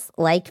masterclass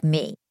like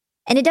me.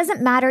 And it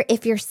doesn't matter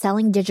if you're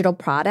selling digital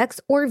products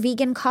or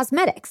vegan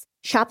cosmetics.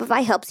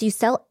 Shopify helps you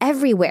sell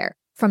everywhere,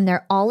 from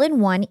their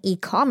all-in-one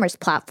e-commerce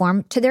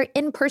platform to their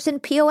in-person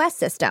POS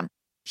system.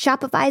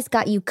 Shopify's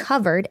got you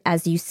covered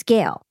as you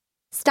scale.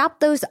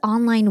 Stop those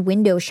online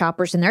window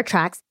shoppers in their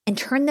tracks and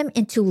turn them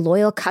into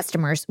loyal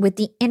customers with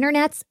the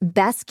internet's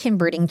best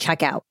converting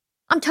checkout.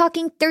 I'm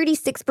talking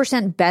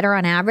 36% better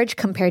on average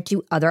compared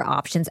to other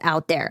options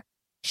out there.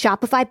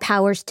 Shopify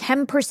powers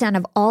 10%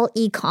 of all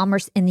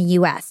e-commerce in the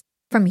US,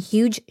 from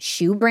huge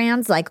shoe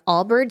brands like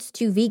Allbirds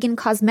to vegan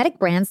cosmetic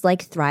brands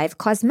like Thrive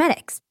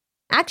Cosmetics.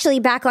 Actually,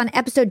 back on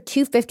episode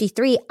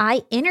 253,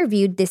 I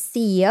interviewed the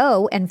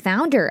CEO and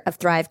founder of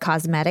Thrive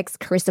Cosmetics,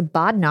 Carissa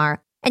Bodnar,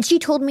 and she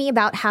told me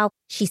about how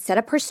she set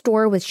up her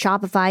store with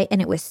Shopify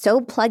and it was so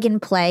plug and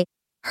play.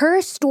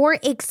 Her store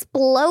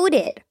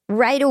exploded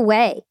right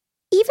away.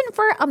 Even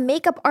for a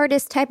makeup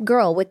artist type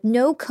girl with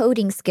no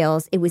coding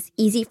skills, it was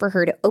easy for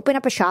her to open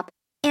up a shop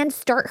and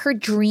start her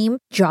dream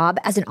job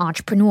as an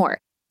entrepreneur.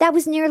 That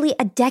was nearly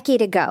a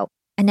decade ago.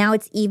 And now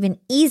it's even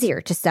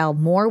easier to sell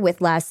more with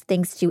less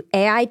thanks to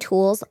AI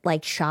tools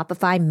like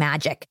Shopify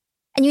Magic.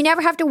 And you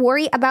never have to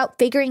worry about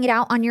figuring it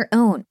out on your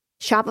own.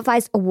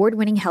 Shopify's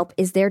award-winning help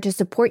is there to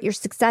support your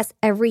success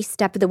every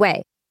step of the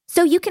way.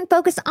 So you can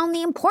focus on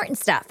the important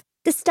stuff,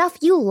 the stuff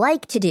you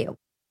like to do.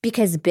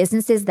 Because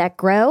businesses that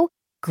grow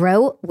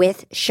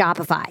with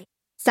Shopify.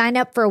 Sign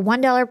up for a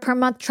 $1 per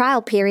month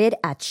trial period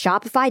at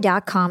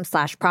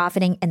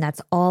shopify.com/profiting, and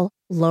that's all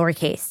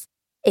lowercase.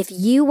 If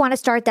you want to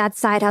start that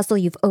side hustle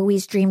you've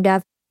always dreamed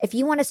of, if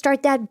you want to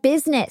start that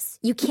business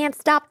you can't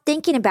stop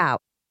thinking about,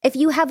 if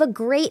you have a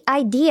great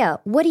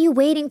idea, what are you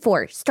waiting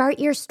for? Start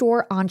your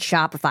store on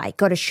Shopify.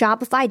 Go to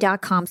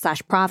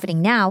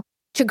shopify.com/profiting now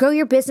to grow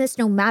your business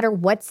no matter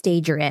what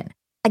stage you're in.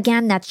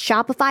 Again, that's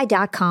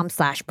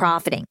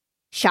shopify.com/profiting.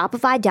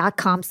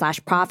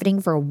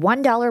 Shopify.com/profiting for a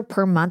 $1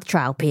 per month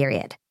trial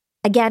period.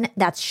 Again,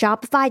 that's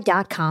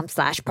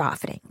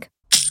shopify.com/profiting.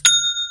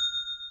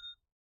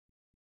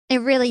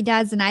 It really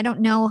does. And I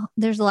don't know,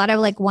 there's a lot of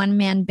like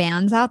one-man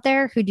bands out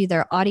there who do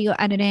their audio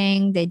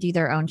editing. They do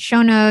their own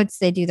show notes.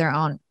 They do their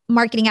own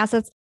marketing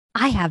assets.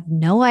 I have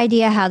no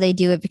idea how they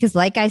do it because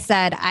like I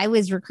said, I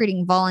was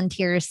recruiting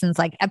volunteers since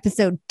like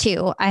episode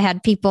 2. I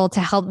had people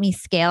to help me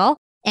scale.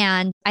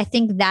 And I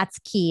think that's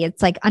key.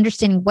 It's like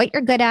understanding what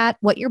you're good at,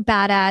 what you're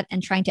bad at,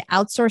 and trying to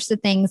outsource the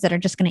things that are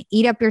just going to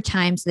eat up your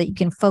time so that you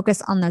can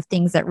focus on the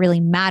things that really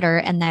matter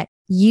and that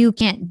you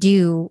can't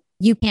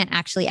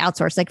actually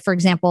outsource. Like, for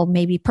example,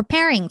 maybe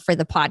preparing for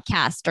the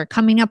podcast or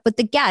coming up with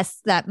the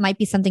guests. That might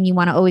be something you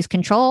want to always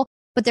control,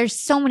 but there's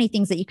so many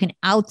things that you can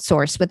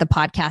outsource with a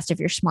podcast if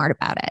you're smart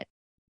about it.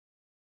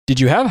 Did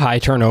you have high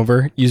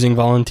turnover using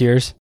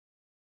volunteers?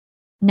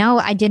 No,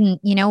 I didn't.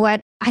 You know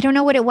what? I don't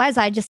know what it was.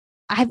 I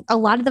have a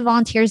lot of the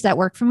volunteers that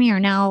work for me are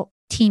now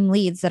team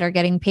leads that are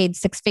getting paid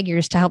 6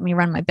 figures to help me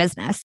run my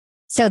business.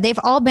 So they've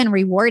all been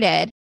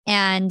rewarded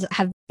and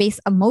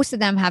most of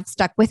them have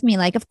stuck with me.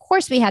 Like, of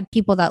course we had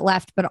people that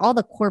left, but all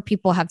the core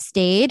people have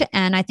stayed.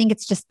 And I think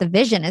it's just the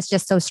vision is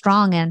just so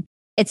strong and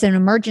it's an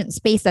emergent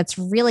space that's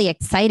really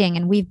exciting.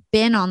 And we've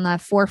been on the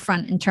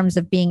forefront in terms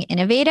of being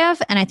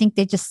innovative. And I think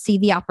they just see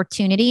the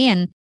opportunity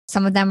and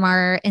some of them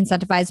are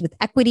incentivized with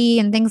equity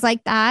and things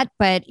like that.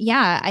 But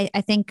yeah,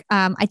 I think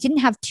I didn't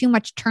have too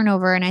much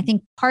turnover. And I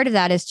think part of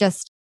that is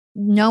just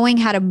knowing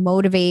how to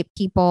motivate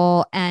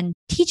people and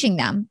teaching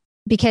them.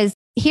 Because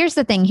here's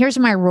the thing, here's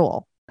my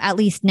rule, at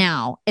least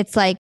now. It's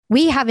like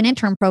we have an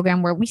intern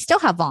program where we still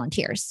have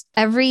volunteers.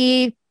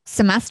 Every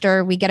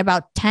semester, we get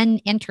about 10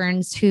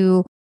 interns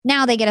who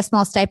Now they get a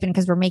small stipend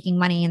because we're making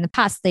money. In the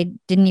past, they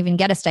didn't even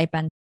get a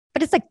stipend,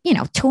 but it's like,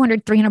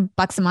 $200,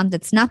 $300 a month.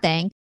 It's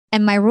nothing.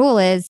 And my rule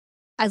is,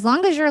 as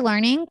long as you're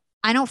learning,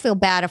 I don't feel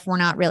bad if we're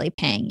not really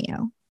paying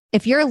you.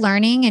 If you're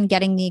learning and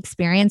getting the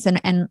experience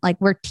and like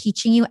we're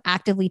teaching you,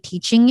 actively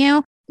teaching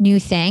you new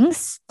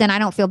things, then I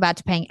don't feel bad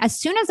to paying. As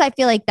soon as I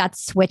feel like that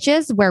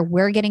switches where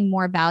we're getting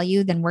more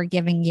value than we're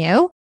giving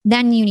you,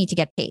 then you need to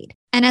get paid.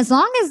 And as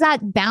long as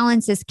that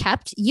balance is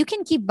kept, you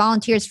can keep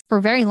volunteers for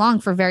very long,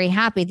 for very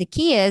happy. The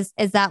key is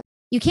that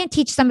you can't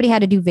teach somebody how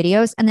to do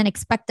videos and then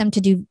expect them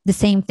to do the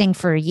same thing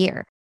for a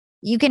year.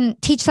 You can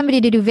teach somebody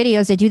to do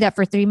videos. They do that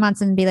for 3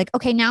 months and be like,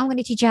 okay, now I'm going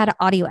to teach you how to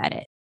audio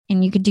edit.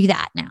 And you could do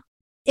that now.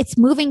 It's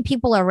moving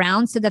people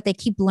around so that they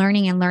keep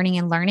learning and learning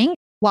and learning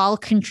while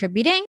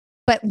contributing.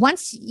 But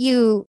once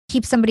you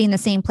keep somebody in the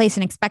same place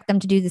and expect them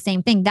to do the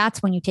same thing,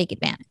 that's when you take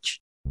advantage.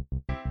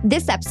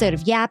 This episode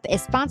of Yap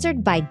is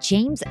sponsored by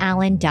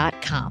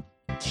JamesAllen.com.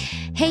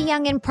 Hey,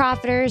 young and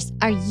profiters,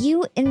 are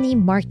you in the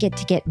market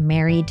to get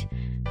married?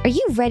 Are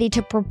you ready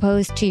to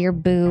propose to your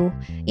boo?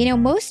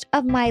 Most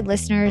of my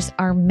listeners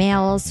are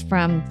males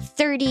from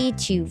 30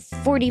 to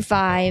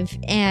 45,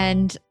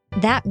 and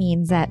that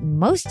means that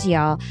most of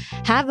y'all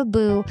have a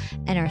boo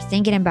and are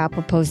thinking about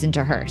proposing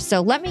to her.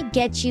 So let me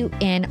get you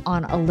in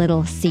on a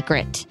little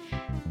secret.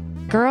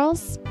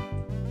 Girls,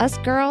 us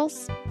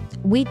girls,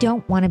 we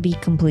don't want to be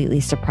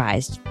completely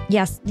surprised.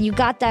 Yes, you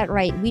got that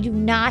right. We do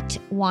not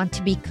want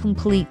to be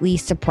completely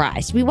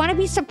surprised. We want to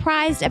be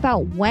surprised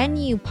about when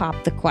you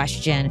pop the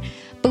question,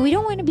 but we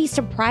don't want to be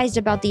surprised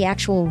about the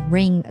actual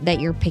ring that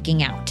you're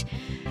picking out.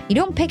 You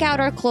don't pick out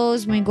our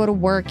clothes when we go to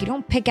work. You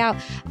don't pick out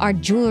our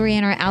jewelry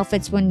and our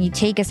outfits when you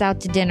take us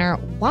out to dinner.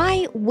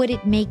 Why would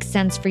it make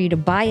sense for you to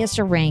buy us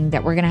a ring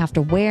that we're going to have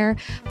to wear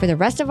for the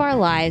rest of our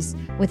lives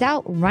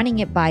without running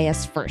it by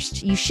us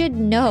first? You should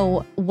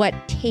know what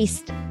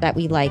taste that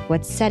we like,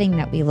 what setting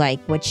that we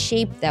like, what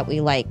shape that we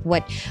like,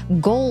 what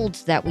gold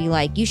that we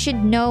like. You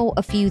should know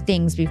a few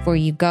things before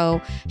you go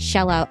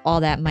shell out all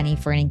that money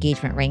for an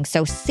engagement ring.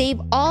 So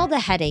save all the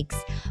headaches,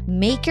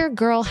 make your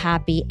girl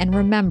happy, and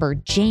remember,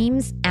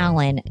 JamesAllen.com.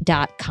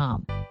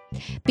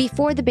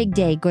 Before the big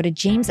day, go to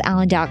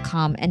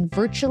JamesAllen.com and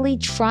virtually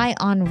try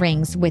on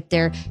rings with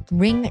their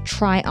Ring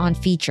Try On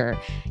feature.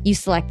 You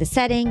select the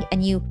setting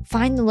and you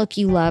find the look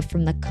you love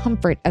from the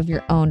comfort of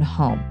your own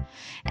home.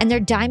 And their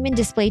diamond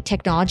display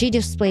technology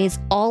displays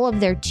all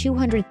of their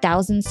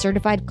 200,000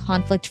 certified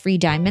conflict-free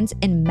diamonds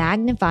in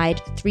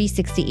magnified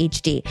 360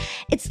 HD.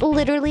 It's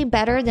literally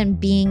better than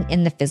being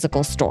in the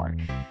physical store.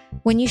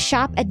 When you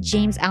shop at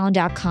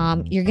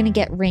JamesAllen.com, you're going to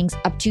get rings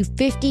up to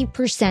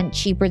 50%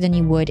 cheaper than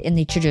you would in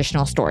the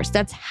traditional stores.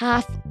 That's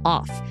half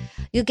off.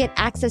 You'll get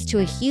access to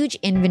a huge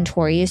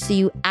inventory so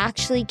you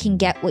actually can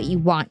get what you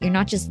want. You're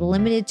not just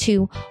limited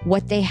to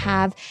what they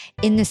have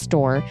in the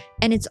store.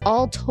 And it's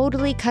all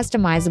totally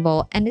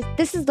customizable. And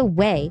this is the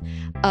way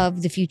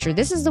of the future.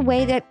 This is the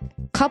way that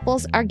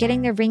couples are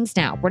getting their rings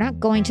now. We're not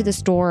going to the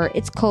store.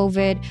 It's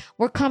COVID.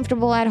 We're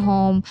comfortable at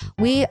home.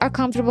 We are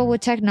comfortable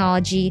with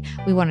technology.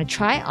 We want to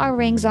try our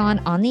rings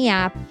on the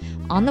app,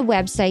 on the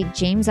website,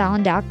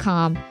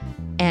 JamesAllen.com,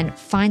 and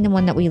find the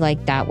one that we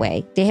like that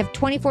way. They have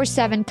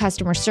 24/7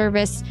 customer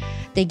service.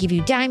 They give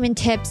you diamond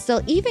tips.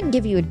 They'll even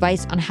give you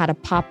advice on how to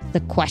pop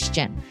the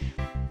question.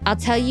 I'll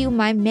tell you,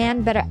 my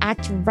man better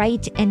act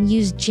right and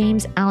use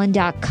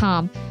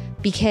JamesAllen.com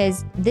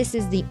because this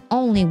is the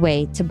only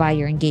way to buy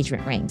your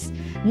engagement rings.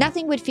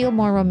 Nothing would feel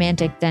more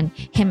romantic than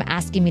him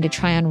asking me to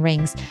try on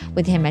rings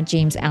with him at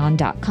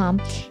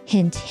JamesAllen.com.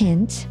 Hint,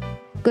 hint.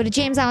 Go to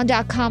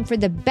JamesAllen.com for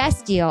the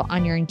best deal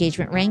on your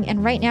engagement ring.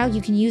 And right now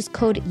you can use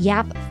code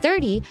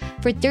YAP30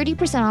 for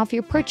 30% off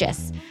your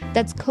purchase.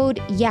 That's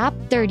code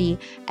YAP30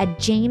 at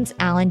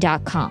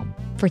JamesAllen.com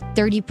for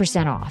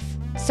 30% off.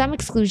 Some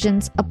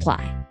exclusions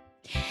apply.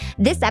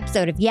 This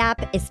episode of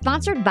Yap is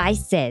sponsored by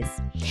Sizz.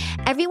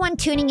 Everyone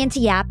tuning into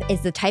Yap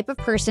is the type of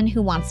person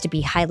who wants to be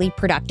highly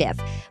productive.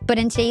 But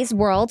in today's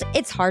world,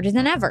 it's harder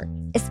than ever,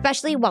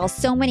 especially while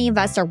so many of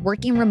us are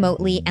working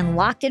remotely and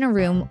locked in a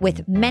room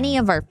with many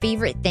of our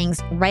favorite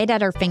things right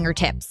at our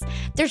fingertips.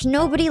 There's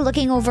nobody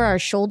looking over our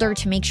shoulder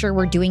to make sure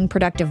we're doing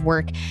productive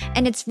work,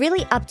 and it's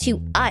really up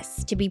to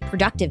us to be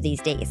productive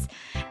these days.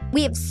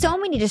 We have so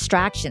many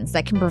distractions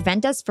that can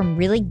prevent us from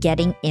really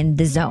getting in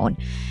the zone.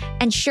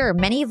 And sure,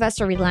 many of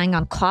us are relying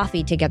on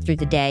coffee to get through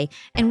the day,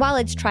 and while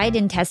it's tried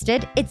and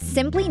tested, it's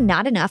simply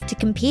not enough to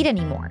compete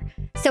anymore.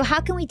 So how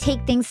can we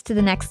take things to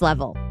the next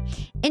level?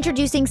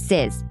 Introducing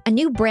Sizz, a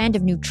new brand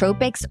of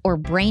nootropics or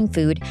brain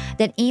food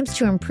that aims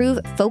to improve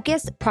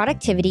focus,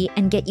 productivity,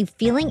 and get you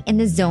feeling in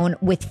the zone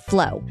with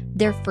Flow,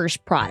 their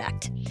first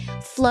product.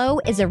 Flow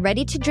is a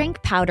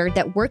ready-to-drink powder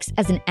that works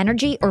as an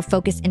energy or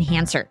focus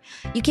enhancer.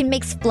 You can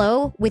mix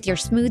Flow with your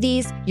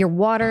smoothies, your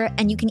water,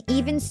 and you can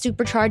even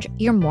supercharge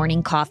your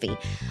morning coffee.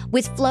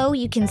 With Flow,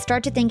 you can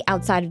start to think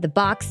outside of the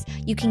box.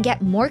 You can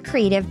get more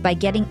creative by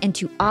getting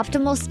into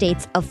optimal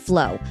states of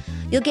flow.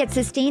 You'll get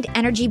sustained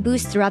energy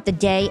boosts throughout the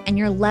day, and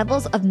your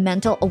levels of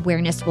mental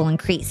awareness will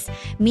increase,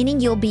 meaning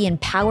you'll be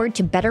empowered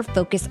to better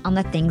focus on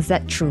the things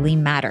that truly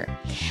matter.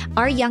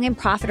 Our young and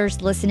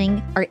profiters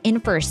listening are in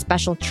for a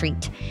special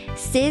treat.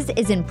 Sizz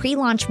is in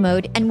pre-launch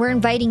mode, and we're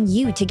inviting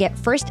you to get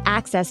first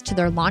access to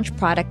their launch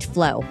product,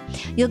 Flow.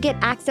 You'll get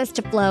access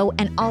to Flow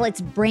and all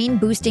its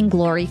brain-boosting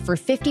glory for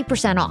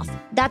 50% off.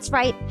 That's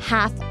right,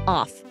 half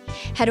off.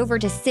 Head over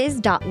to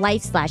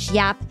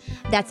sizz.life/yap.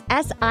 That's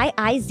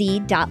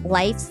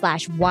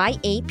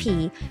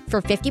SIIZ.life/YAP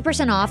for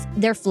 50% off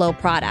their Flow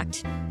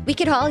product. We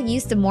could all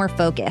use some more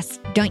focus,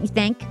 don't you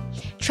think?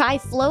 Try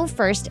Flow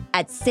first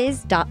at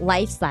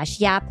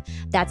sizz.life/yap.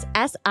 That's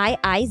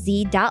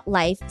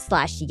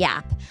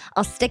SIIZ.life/yap.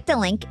 I'll stick the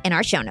link in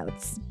our show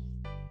notes.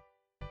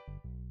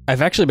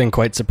 I've actually been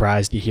quite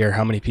surprised to hear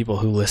how many people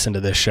who listen to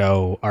this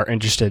show are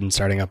interested in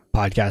starting a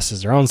podcast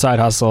as their own side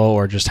hustle,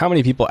 or just how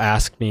many people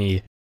ask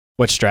me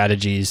what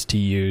strategies to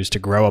use to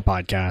grow a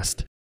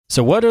podcast.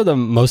 So what are the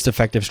most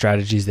effective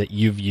strategies that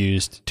you've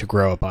used to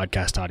grow a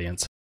podcast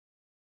audience?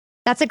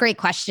 That's a great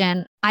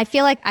question. I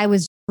feel like I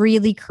was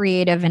really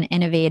creative and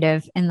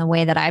innovative in the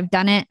way that I've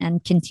done it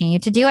and continue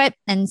to do it.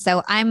 And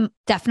so I'm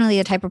definitely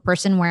the type of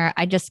person where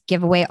I just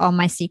give away all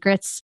my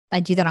secrets.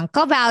 I do that on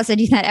Clubhouse. I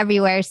do that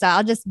everywhere. So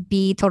I'll just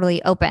be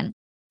totally open.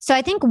 So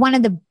I think one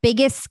of the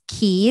biggest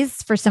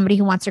keys for somebody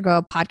who wants to grow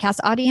a podcast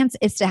audience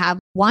is to have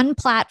one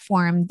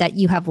platform that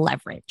you have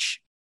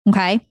leverage.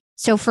 Okay.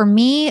 So for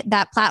me,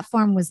 that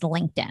platform was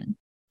LinkedIn.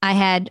 I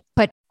had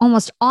put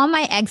almost all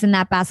my eggs in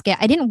that basket.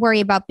 I didn't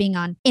worry about being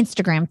on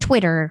Instagram,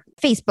 Twitter,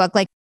 Facebook.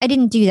 Like I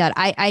didn't do that.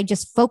 I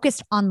just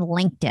focused on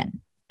LinkedIn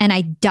and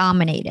I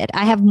dominated.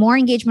 I have more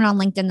engagement on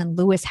LinkedIn than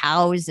Lewis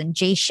Howes and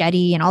Jay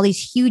Shetty and all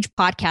these huge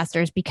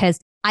podcasters because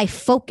I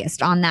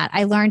focused on that.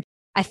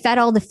 I fed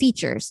all the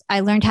features.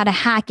 I learned how to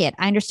hack it.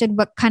 I understood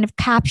what kind of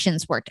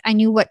captions worked. I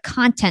knew what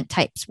content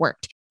types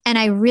worked. And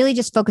I really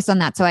just focused on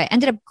that. So I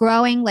ended up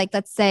growing, like,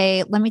 let's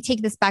say, let me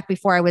take this back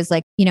before I was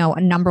like, a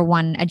number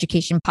one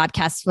education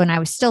podcast. When I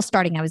was still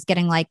starting, I was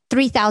getting like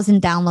 3,000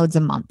 downloads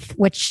a month,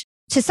 which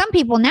to some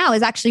people now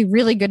is actually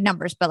really good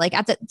numbers. But like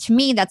to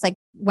me, that's like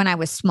when I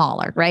was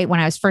smaller, right?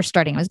 When I was first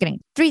starting, I was getting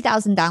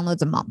 3,000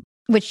 downloads a month,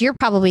 which you're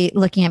probably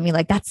looking at me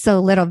like, that's so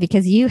little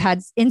because you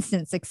had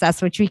instant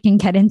success, which we can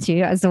get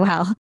into as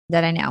well,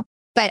 that I know.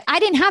 But I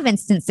didn't have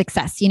instant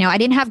success. I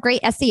didn't have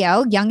great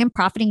SEO. Young and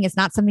profiting is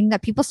not something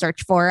that people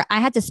search for. I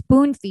had to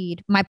spoon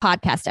feed my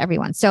podcast to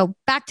everyone. So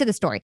back to the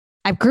story.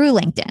 I grew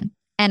LinkedIn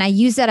and I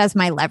used that as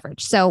my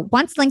leverage. So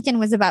once LinkedIn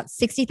was about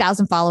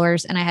 60,000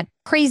 followers and I had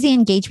crazy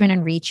engagement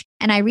and reach,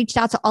 and I reached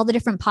out to all the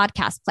different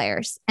podcast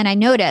players. And I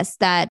noticed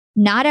that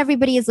not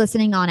everybody is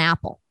listening on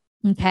Apple.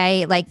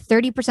 Okay. Like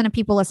 30% of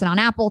people listen on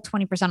Apple,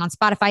 20% on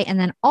Spotify, and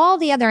then all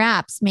the other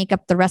apps make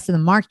up the rest of the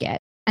market.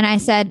 And I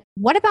said,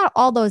 what about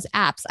all those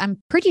apps?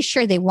 I'm pretty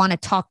sure they want to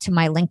talk to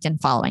my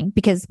LinkedIn following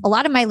because a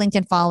lot of my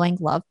LinkedIn following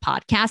love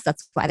podcasts.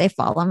 That's why they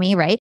follow me,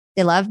 right?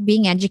 They love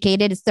being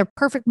educated. It's their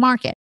perfect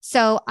market.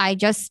 So I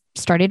just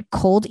started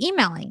cold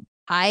emailing.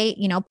 Hi,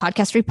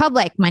 Podcast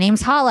Republic. My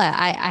name's Hala.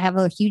 I have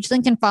a huge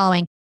LinkedIn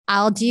following.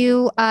 I'll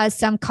do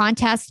some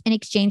contest in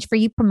exchange for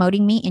you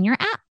promoting me in your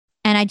app.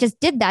 And I just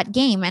did that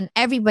game and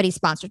everybody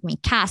sponsored me.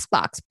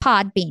 Castbox,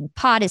 Podbean,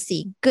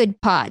 Podyssey, Good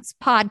Pods,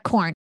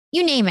 Podcorn.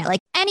 You name it,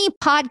 like any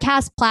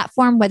podcast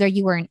platform, whether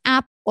you were an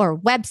app or a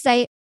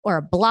website or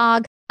a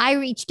blog, I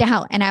reached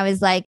out and I was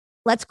like,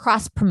 let's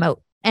cross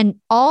promote. And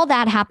all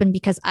that happened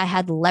because I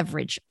had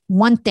leverage.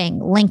 One thing,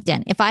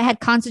 LinkedIn. If I had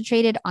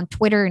concentrated on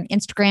Twitter and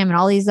Instagram and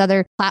all these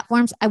other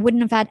platforms, I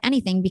wouldn't have had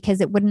anything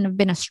because it wouldn't have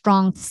been a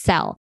strong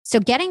sell.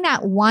 So getting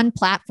that one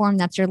platform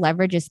that's your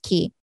leverage is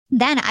key.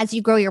 Then as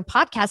you grow your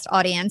podcast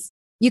audience,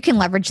 you can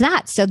leverage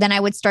that. So then I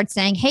would start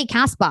saying, hey,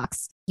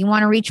 Castbox, you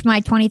want to reach my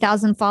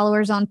 20,000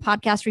 followers on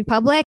Podcast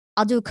Republic?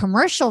 I'll do a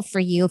commercial for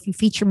you if you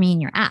feature me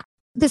in your app.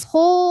 This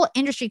whole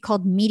industry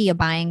called media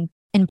buying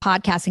in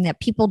podcasting that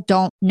people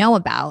don't know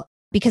about,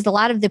 because a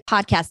lot of the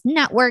podcast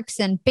networks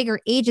and bigger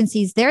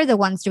agencies, they're the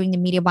ones doing the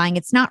media buying.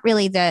 It's not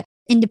really the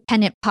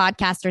independent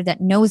podcaster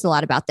that knows a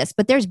lot about this,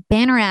 but there's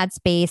banner ad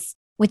space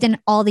within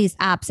all these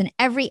apps, and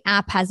every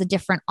app has a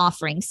different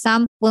offering.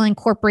 Some will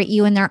incorporate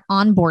you in their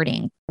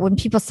onboarding when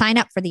people sign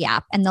up for the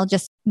app, and they'll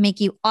just make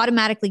you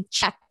automatically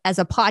check as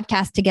a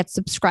podcast to get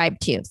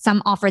subscribed to.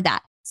 Some offer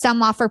that.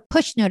 Some offer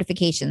push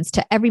notifications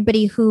to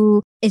everybody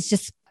who is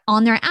just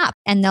on their app,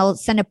 and they'll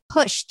send a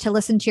push to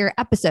listen to your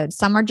episodes.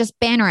 Some are just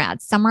banner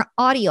ads. Some are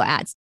audio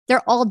ads.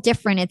 They're all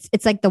different.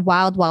 It's like the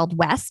wild, wild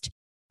west.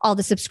 All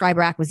the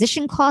subscriber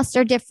acquisition costs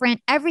are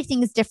different.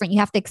 Everything is different. You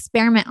have to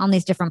experiment on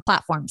these different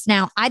platforms.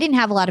 Now, I didn't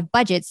have a lot of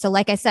budget. So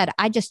like I said,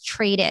 I just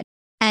traded.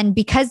 And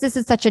because this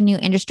is such a new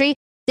industry,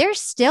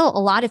 there's still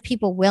a lot of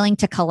people willing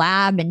to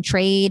collab and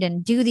trade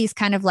and do these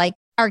kind of like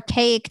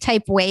archaic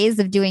type ways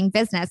of doing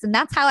business. And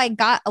that's how I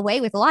got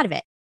away with a lot of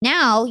it.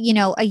 Now,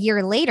 a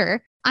year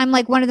later, I'm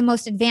like one of the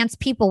most advanced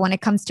people when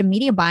it comes to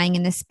media buying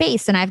in this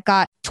space. And I've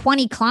got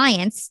 20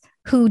 clients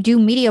who do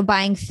media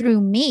buying through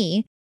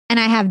me. And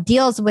I have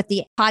deals with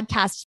the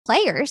podcast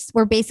players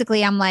where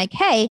basically I'm like,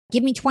 hey,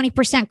 give me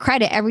 20%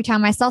 credit every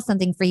time I sell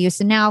something for you.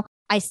 So now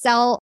I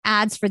sell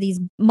ads for these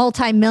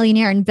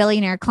multimillionaire and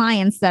billionaire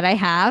clients that I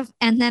have.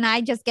 And then I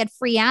just get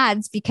free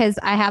ads because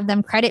I have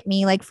them credit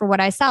me like for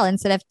what I sell.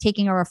 Instead of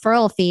taking a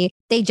referral fee,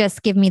 they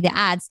just give me the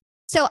ads.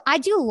 So I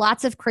do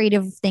lots of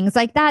creative things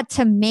like that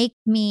to make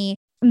me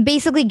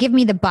basically give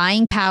me the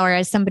buying power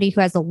as somebody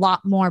who has a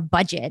lot more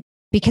budget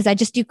because I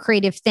just do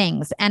creative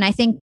things. And I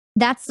think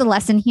that's the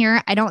lesson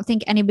here. I don't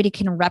think anybody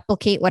can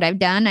replicate what I've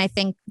done. I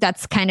think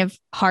that's kind of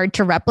hard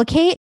to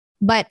replicate.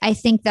 But I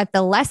think that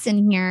the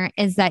lesson here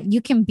is that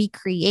you can be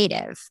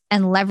creative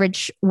and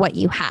leverage what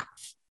you have.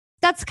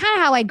 That's kind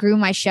of how I grew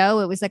my show.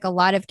 It was like a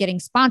lot of getting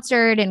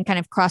sponsored and kind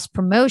of cross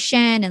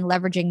promotion and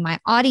leveraging my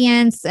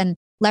audience and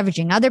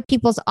leveraging other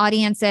people's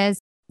audiences.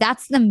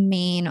 That's the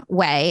main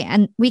way.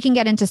 And we can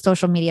get into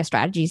social media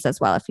strategies as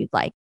well if you'd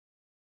like.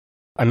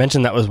 I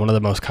mentioned that was one of the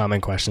most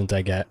common questions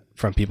I get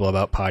from people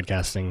about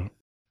podcasting.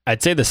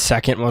 I'd say the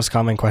second most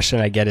common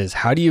question I get is,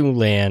 how do you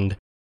land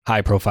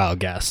high profile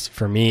guests?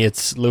 For me,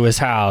 it's Lewis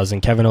Howes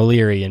and Kevin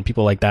O'Leary and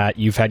people like that.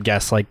 You've had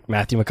guests like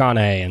Matthew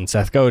McConaughey and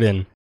Seth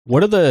Godin.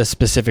 What are the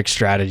specific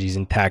strategies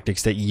and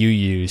tactics that you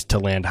use to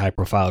land high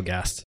profile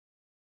guests?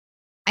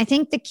 I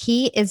think the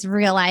key is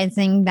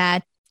realizing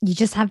that you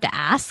just have to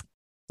ask.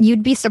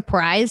 You'd be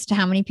surprised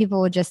how many people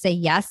would just say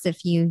yes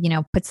if you,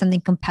 put something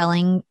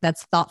compelling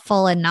that's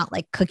thoughtful and not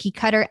like cookie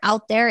cutter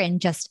out there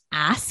and just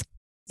ask.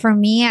 For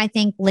me, I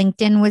think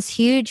LinkedIn was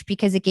huge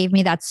because it gave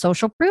me that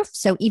social proof.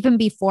 So even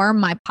before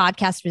my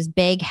podcast was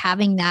big,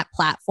 having that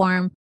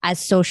platform as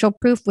social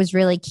proof was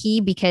really key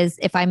because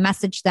if I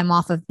messaged them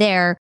off of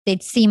there,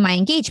 they'd see my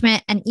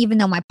engagement. And even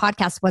though my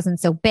podcast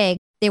wasn't so big,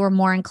 they were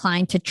more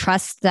inclined to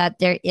trust that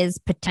there is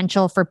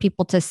potential for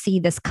people to see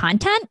this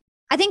content.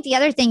 I think the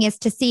other thing is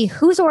to see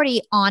who's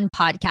already on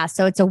podcasts.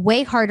 So it's a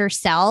way harder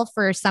sell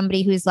for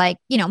somebody who's like,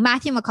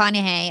 Matthew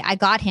McConaughey, I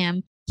got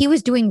him. He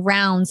was doing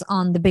rounds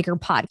on the bigger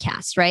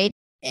podcasts, right?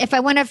 If I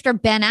went after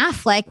Ben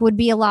Affleck, would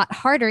be a lot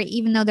harder,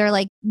 even though they're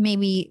like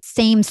maybe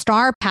same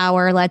star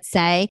power, let's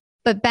say.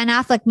 But Ben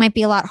Affleck might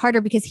be a lot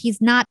harder because he's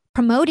not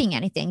promoting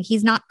anything.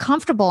 He's not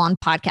comfortable on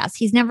podcasts.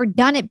 He's never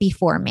done it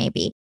before,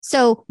 maybe.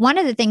 So one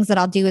of the things that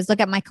I'll do is look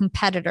at my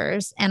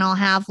competitors and I'll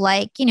have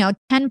 10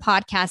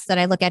 podcasts that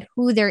I look at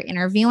who they're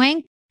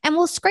interviewing and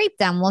we'll scrape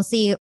them. We'll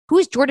see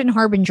who's Jordan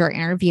Harbinger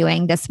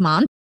interviewing this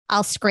month.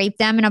 I'll scrape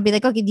them and I'll be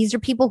like, okay, these are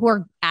people who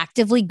are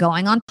actively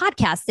going on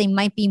podcasts. They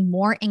might be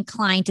more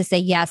inclined to say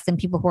yes than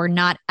people who are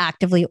not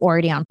actively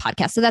already on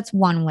podcasts. So that's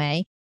one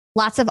way.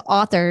 Lots of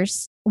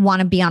authors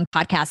want to be on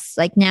podcasts.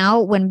 Like now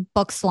when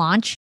books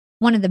launch,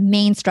 one of the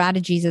main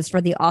strategies is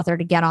for the author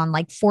to get on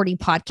 40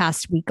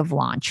 podcasts week of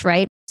launch,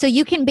 right? So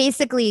you can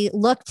basically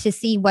look to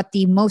see what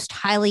the most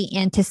highly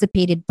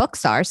anticipated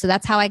books are. So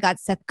that's how I got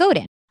Seth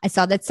Godin. I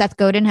saw that Seth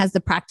Godin has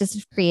the Practice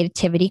of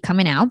Creativity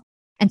coming out.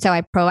 And so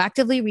I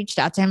proactively reached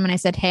out to him and I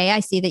said, hey, I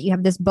see that you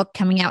have this book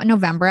coming out in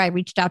November. I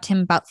reached out to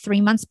him about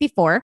 3 months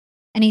before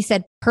and he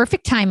said,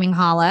 perfect timing,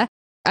 Hala.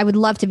 I would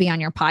love to be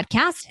on your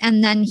podcast.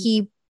 And then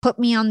he put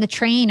me on the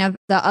train of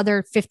the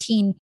other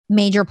 15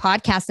 major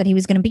podcasts that he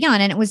was going to be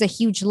on. And it was a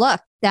huge look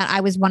that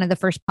I was one of the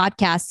first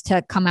podcasts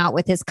to come out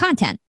with his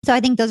content. So I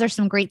think those are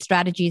some great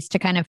strategies to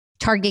kind of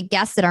target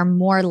guests that are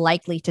more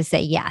likely to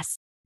say yes.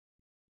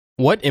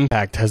 What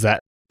impact has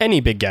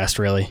any big guest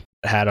really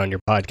had on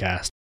your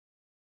podcast?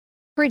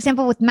 For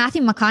example, with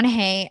Matthew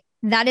McConaughey,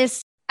 that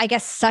is, I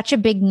guess, such a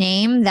big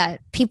name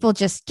that people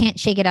just can't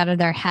shake it out of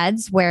their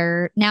heads,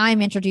 where now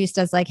I'm introduced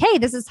as like, hey,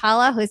 this is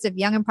Hala, host of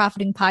Young and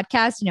Profiting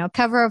Podcast,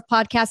 cover of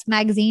Podcast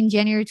Magazine,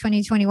 January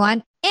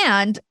 2021,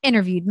 and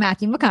interviewed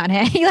Matthew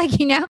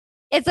McConaughey.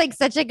 It's like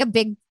such a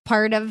big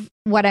part of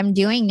what I'm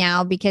doing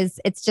now because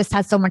it's just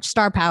has so much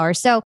star power.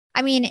 So,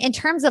 I mean, in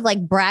terms of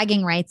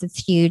bragging rights,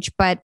 it's huge.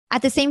 But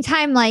at the same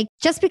time,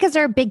 just because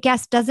they're a big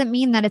guest doesn't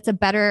mean that it's a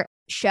better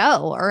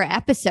show or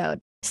episode.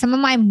 Some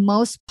of my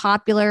most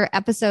popular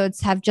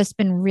episodes have just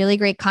been really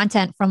great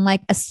content from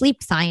a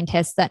sleep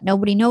scientist that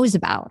nobody knows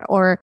about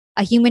or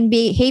a human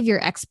behavior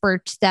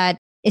expert that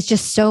is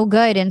just so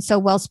good and so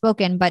well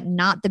spoken, but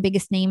not the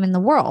biggest name in the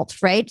world,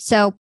 right?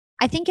 So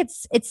I think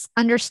it's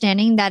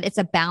understanding that it's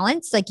a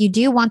balance. You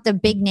do want the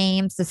big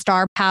names, the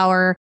star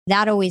power,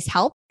 that always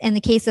helps. In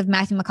the case of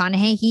Matthew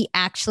McConaughey, he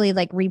actually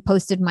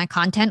reposted my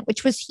content,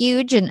 which was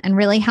huge and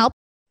really helped.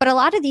 But a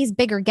lot of these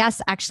bigger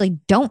guests actually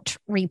don't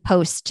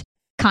repost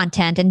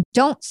content and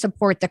don't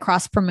support the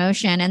cross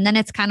promotion. And then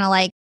it's kind of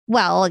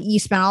well, you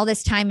spent all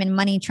this time and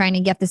money trying to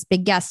get this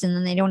big guest and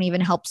then they don't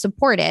even help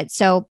support it.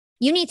 So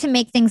you need to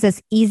make things as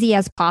easy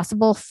as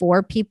possible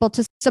for people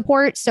to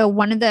support. So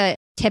one of the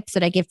tips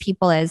that I give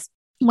people is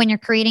when you're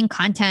creating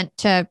content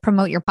to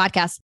promote your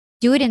podcast,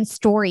 do it in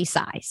story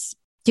size.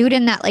 Do it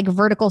in that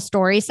vertical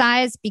story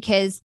size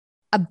because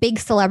a big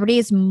celebrity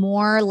is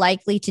more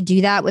likely to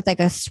do that with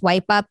a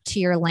swipe up to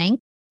your link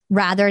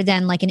rather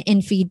than an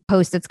in-feed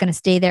post that's going to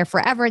stay there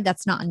forever.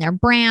 That's not in their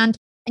brand.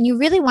 And you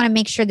really want to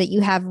make sure that you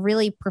have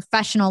really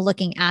professional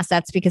looking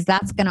assets because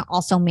that's going to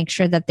also make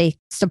sure that they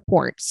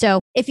support.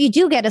 So if you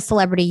do get a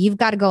celebrity, you've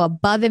got to go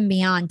above and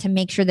beyond to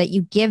make sure that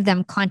you give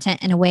them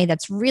content in a way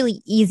that's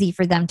really easy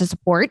for them to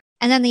support.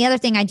 And then the other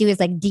thing I do is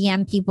like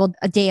DM people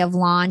a day of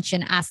launch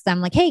and ask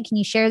them like, hey, can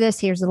you share this?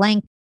 Here's the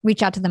link.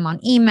 Reach out to them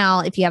on email.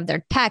 If you have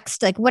their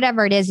text, like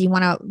whatever it is, you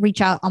want to reach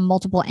out on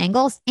multiple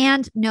angles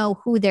and know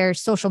who their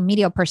social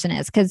media person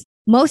is. Because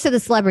most of the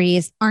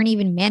celebrities aren't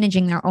even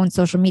managing their own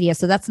social media.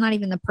 So that's not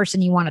even the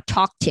person you want to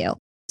talk to.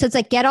 So it's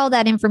like get all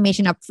that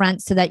information up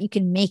front so that you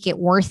can make it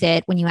worth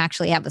it when you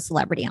actually have a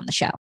celebrity on the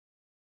show.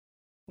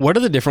 What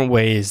are the different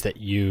ways that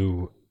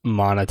you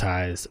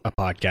monetize a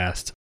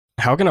podcast?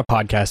 How can a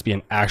podcast be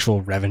an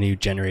actual revenue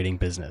generating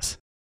business?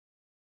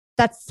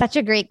 That's such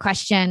a great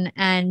question.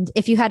 And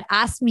if you had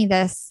asked me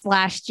this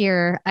last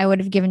year, I would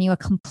have given you a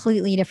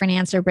completely different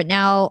answer. But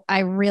now I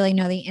really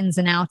know the ins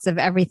and outs of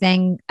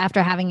everything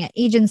after having an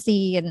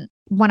agency. And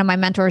one of my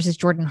mentors is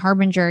Jordan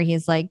Harbinger.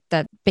 He's like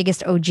the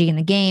biggest OG in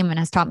the game and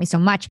has taught me so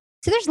much.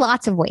 So there's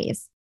lots of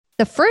ways.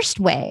 The first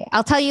way,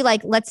 I'll tell you,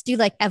 like, let's do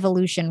like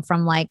evolution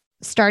from like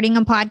starting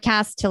a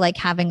podcast to like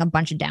having a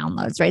bunch of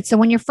downloads, right? So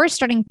when you're first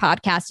starting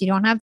podcasts, you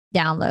don't have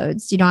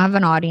downloads, you don't have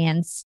an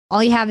audience.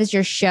 All you have is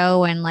your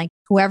show and like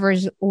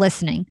whoever's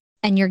listening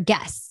and your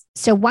guests.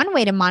 So one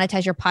way to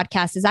monetize your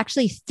podcast is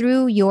actually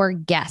through your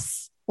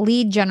guests,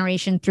 lead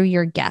generation through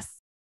your guests.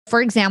 For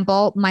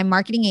example, my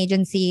marketing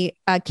agency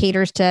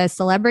caters to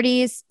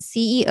celebrities,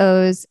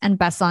 CEOs, and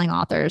best-selling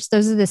authors.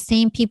 Those are the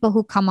same people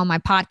who come on my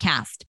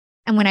podcast.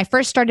 And when I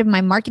first started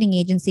my marketing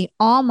agency,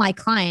 all my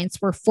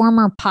clients were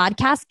former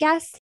podcast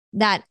guests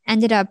that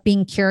ended up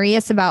being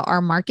curious about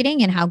our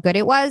marketing and how good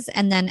it was,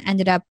 and then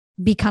ended up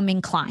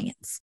becoming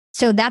clients.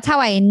 So that's how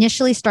I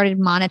initially started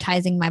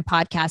monetizing my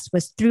podcast,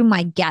 was through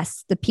my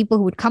guests. The people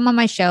who would come on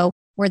my show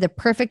were the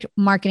perfect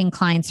marketing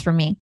clients for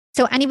me.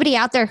 So anybody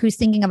out there who's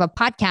thinking of a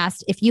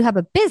podcast, if you have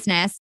a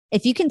business,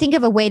 if you can think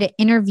of a way to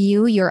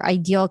interview your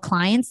ideal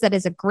clients, that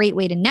is a great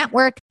way to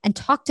network and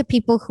talk to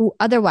people who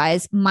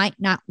otherwise might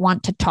not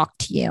want to talk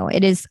to you.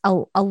 It is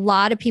a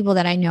lot of people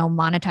that I know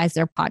monetize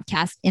their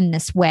podcast in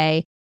this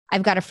way.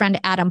 I've got a friend,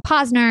 Adam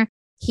Posner.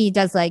 He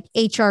does like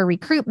HR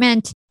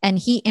recruitment and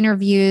he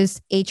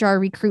interviews HR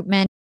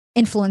recruitment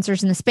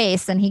influencers in the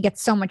space. And he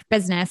gets so much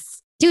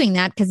business doing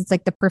that because it's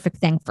like the perfect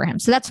thing for him.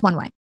 So that's one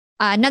way.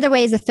 Another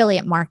way is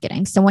affiliate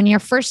marketing. So when you're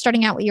first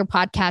starting out with your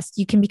podcast,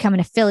 you can become an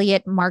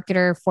affiliate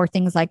marketer for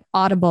things like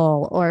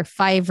Audible or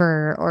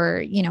Fiverr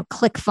or,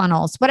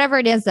 ClickFunnels, whatever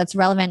it is that's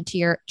relevant to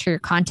your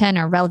content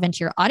or relevant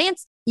to your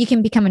audience. You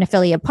can become an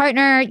affiliate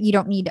partner. You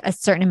don't need a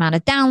certain amount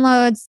of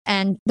downloads.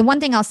 And the one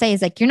thing I'll say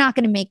is like, you're not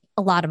going to make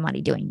a lot of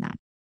money doing that.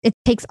 It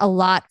takes a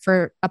lot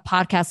for a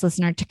podcast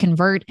listener to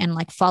convert and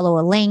like follow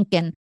a link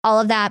and all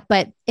of that.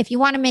 But if you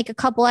want to make a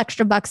couple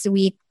extra bucks a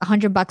week,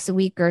 $100 a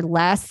week or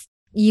less,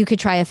 you could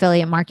try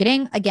affiliate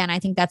marketing. Again, I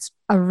think that's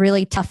a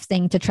really tough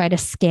thing to try to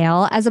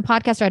scale as a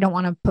podcaster. I don't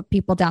want to put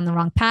people down the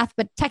wrong path,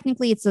 but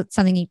technically it's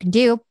something you can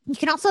do. You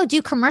can also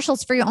do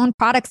commercials for your own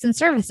products and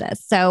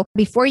services. So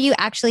before you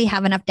actually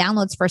have enough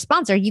downloads for a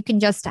sponsor, you can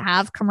just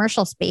have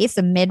commercial space,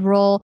 a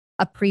mid-roll,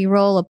 a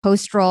pre-roll, a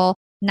post-roll,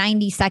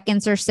 90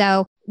 seconds or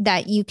so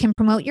that you can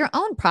promote your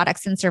own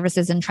products and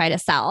services and try to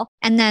sell.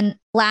 And then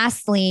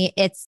lastly,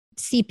 it's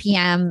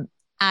CPM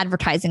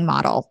advertising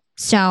model.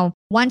 So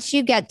once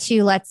you get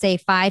to, let's say,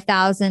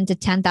 5,000 to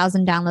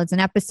 10,000 downloads an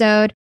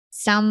episode,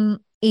 some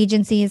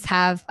agencies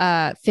have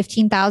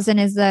 15,000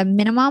 is the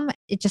minimum.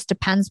 It just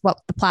depends what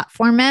the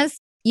platform is.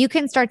 You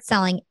can start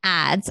selling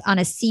ads on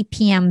a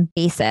CPM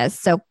basis.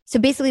 So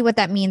basically what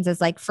that means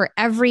is like for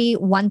every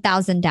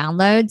 1,000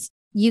 downloads,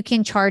 you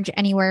can charge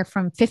anywhere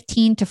from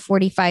 $15 to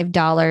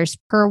 $45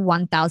 per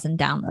 1,000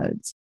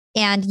 downloads.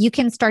 And you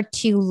can start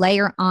to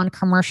layer on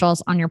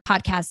commercials on your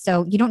podcast.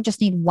 So you don't just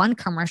need one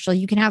commercial,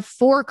 you can have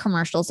 4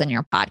 commercials in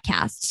your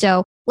podcast.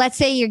 So let's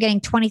say you're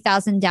getting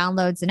 20,000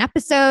 downloads an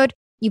episode.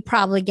 You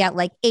probably get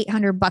like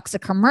 $800 a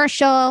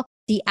commercial.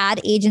 The ad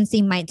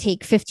agency might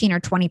take 15 or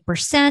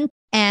 20%.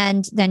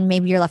 And then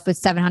maybe you're left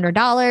with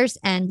 $700.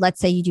 And let's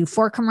say you do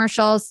 4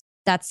 commercials.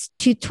 That's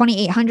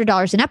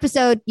 $2,800 an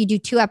episode. You do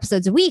 2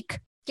 episodes a week.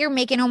 You're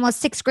making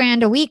almost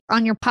 $6,000 a week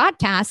on your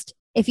podcast.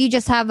 If you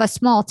just have a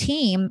small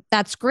team,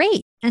 that's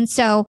great. And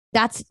so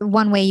that's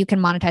one way you can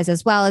monetize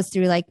as well, as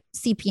through like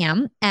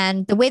CPM.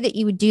 And the way that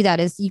you would do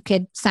that is you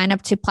could sign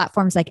up to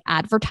platforms like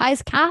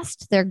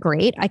AdvertiseCast. They're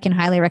great. I can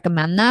highly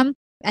recommend them.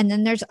 And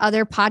then there's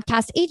other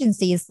podcast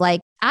agencies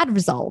like Ad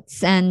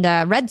Results and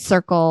Red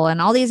Circle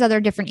and all these other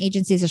different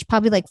agencies. There's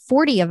probably like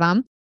 40 of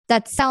them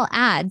that sell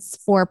ads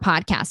for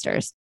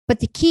podcasters. But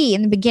the key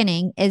in the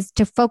beginning is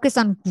to focus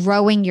on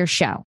growing your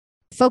show.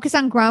 Focus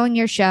on growing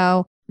your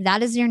show.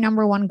 That is your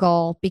number one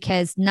goal,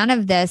 because none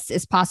of this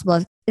is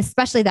possible,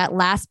 especially that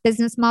last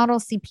business model,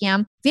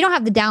 CPM. If you don't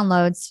have the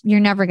downloads, you're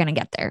never going to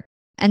get there.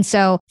 And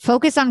so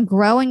focus on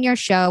growing your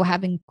show,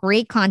 having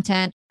great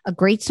content, a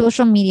great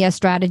social media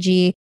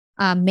strategy,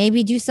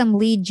 maybe do some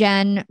lead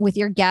gen with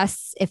your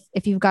guests.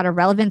 If you've got a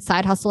relevant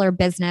side hustle or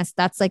business,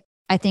 that's like,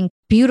 I think,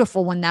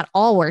 beautiful when that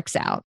all works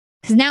out.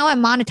 Because now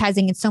I'm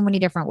monetizing in so many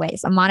different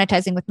ways. I'm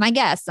monetizing with my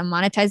guests. I'm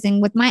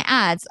monetizing with my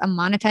ads. I'm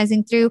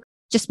monetizing through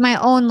just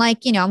my own, like,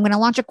 I'm going to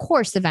launch a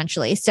course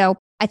eventually. So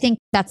I think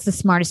that's the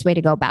smartest way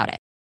to go about it.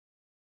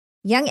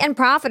 Young and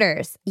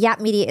Profiters.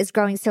 Yap Media is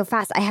growing so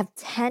fast. I have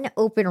 10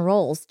 open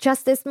roles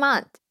just this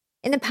month.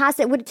 In the past,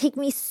 it would take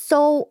me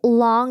so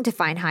long to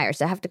find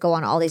hires. I have to go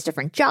on all these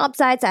different job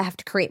sites. I have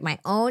to create my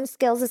own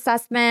skills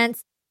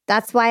assessments.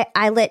 That's why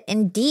I let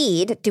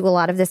Indeed do a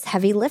lot of this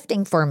heavy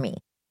lifting for me.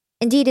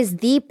 Indeed is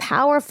the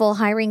powerful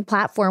hiring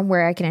platform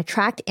where I can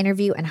attract,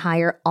 interview, and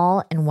hire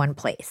all in one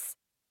place.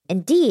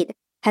 Indeed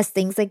has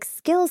things like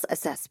skills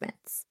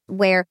assessments,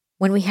 where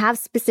when we have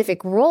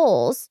specific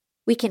roles,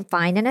 we can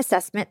find an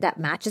assessment that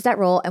matches that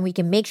role and we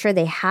can make sure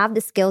they have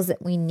the skills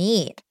that we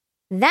need.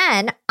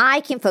 Then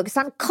I can focus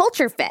on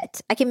culture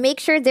fit. I can make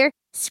sure they're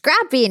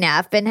scrappy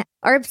enough and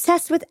are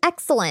obsessed with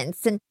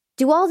excellence and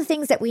do all the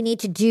things that we need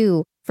to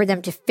do for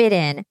them to fit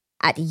in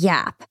at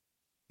Yap.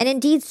 And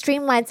Indeed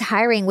streamlines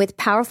hiring with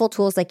powerful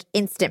tools like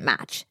Instant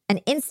Match. An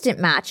Instant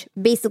Match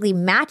basically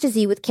matches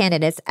you with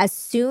candidates as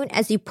soon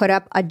as you put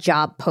up a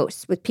job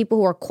post with people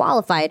who are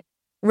qualified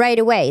right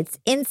away. It's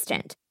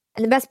instant.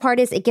 And the best part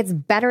is it gets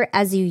better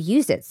as you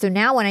use it. So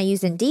now when I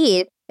use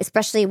Indeed,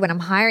 especially when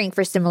I'm hiring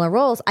for similar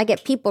roles, I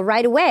get people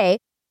right away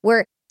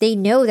where they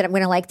know that I'm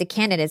going to like the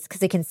candidates because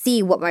they can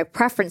see what my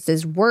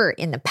preferences were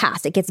in the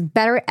past. It gets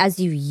better as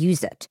you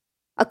use it.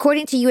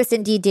 According to US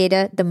Indeed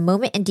data, the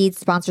moment Indeed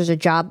sponsors a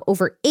job,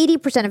 over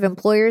 80% of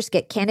employers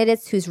get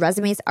candidates whose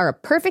resumes are a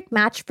perfect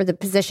match for the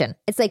position.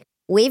 It's like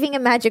waving a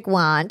magic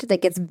wand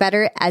that gets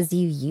better as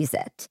you use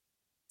it.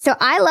 So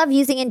I love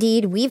using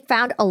Indeed. We've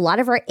found a lot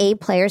of our A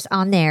players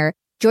on there.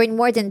 Join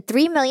more than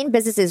 3 million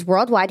businesses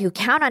worldwide who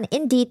count on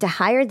Indeed to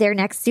hire their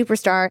next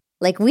superstar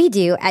like we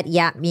do at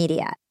Yap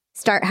Media.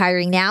 Start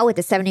hiring now with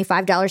a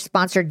 $75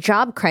 sponsored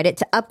job credit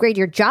to upgrade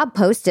your job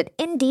post at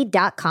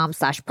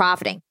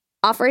Indeed.com/profiting.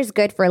 Offer is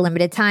good for a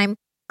limited time.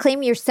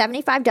 Claim your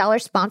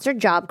 $75 sponsored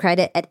job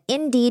credit at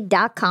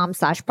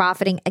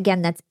Indeed.com/profiting.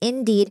 Again, that's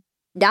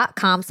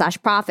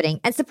Indeed.com/profiting.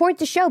 And support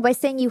the show by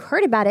saying you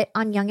heard about it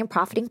on Young and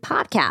Profiting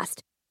Podcast.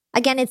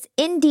 Again, it's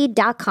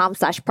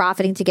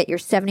Indeed.com/profiting to get your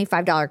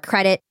 $75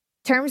 credit.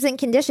 Terms and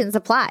conditions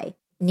apply.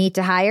 Need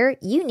to hire?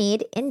 You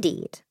need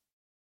Indeed.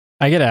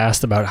 I get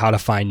asked about how to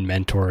find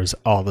mentors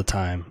all the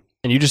time.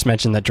 And you just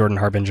mentioned that Jordan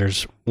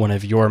Harbinger's one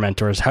of your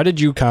mentors. How did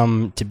you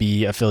come to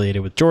be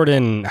affiliated with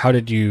Jordan? How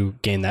did you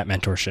gain that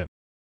mentorship?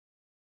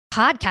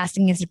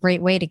 Podcasting is a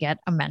great way to get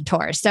a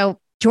mentor. So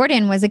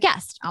Jordan was a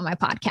guest on my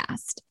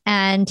podcast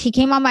and he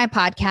came on my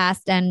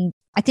podcast and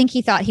I think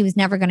he thought he was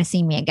never going to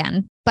see me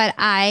again, but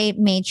I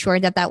made sure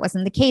that that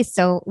wasn't the case.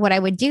 So what I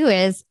would do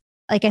is,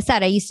 like I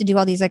said, I used to do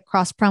all these like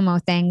cross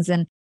promo things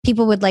and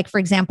people would like, for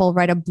example,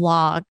 write a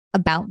blog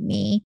about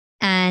me.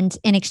 And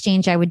in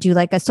exchange, I would do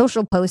like a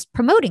social post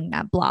promoting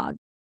that blog.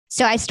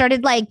 So I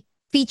started like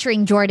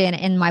featuring Jordan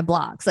in my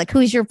blogs, like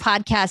who's your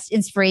podcast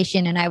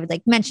inspiration? And I would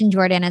like mention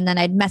Jordan and then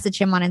I'd message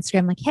him on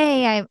Instagram like,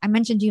 hey, I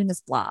mentioned you in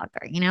this blog,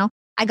 or,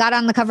 I got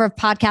on the cover of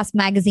Podcast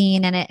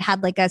Magazine and it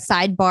had like a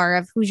sidebar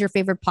of who's your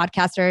favorite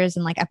podcasters.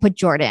 And like I put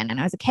Jordan and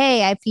I was like,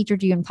 hey, I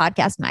featured you in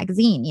Podcast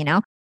Magazine,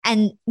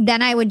 And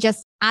then I would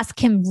just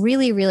ask him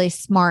really, really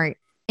smart,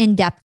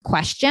 in-depth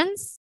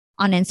questions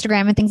on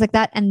Instagram and things like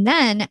that. And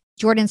then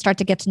Jordan started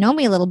to get to know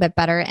me a little bit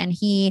better. And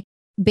he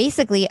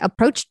basically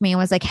approached me and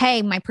was like,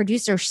 hey, my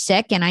producer's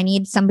sick and I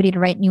need somebody to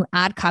write new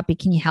ad copy.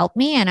 Can you help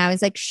me? And I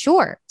was like,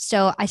 sure.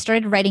 So I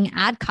started writing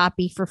ad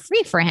copy for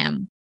free for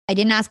him. I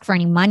didn't ask for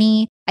any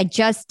money. I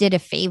just did a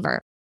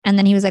favor. And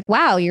then he was like,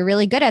 wow, you're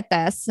really good at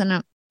this. And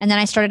then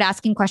I started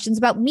asking questions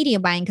about media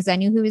buying because I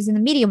knew he was in the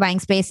media buying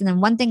space. And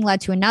then one thing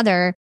led to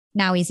another.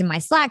 Now he's in my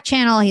Slack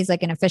channel. He's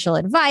like an official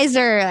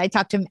advisor. I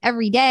talk to him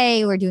every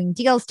day. We're doing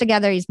deals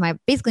together. He's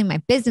basically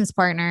my business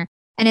partner.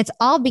 And it's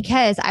all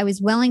because I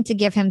was willing to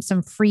give him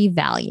some free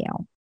value.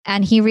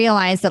 And he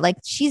realized that like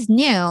she's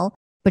new,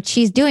 but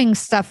she's doing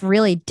stuff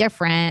really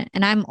different.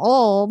 And I'm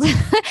old,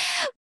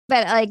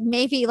 but like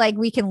maybe like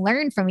we can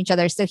learn from each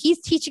other. So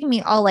he's teaching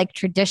me all like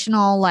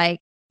traditional like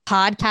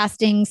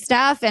podcasting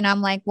stuff. And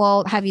I'm like,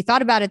 well, have you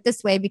thought about it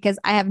this way? Because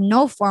I have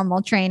no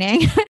formal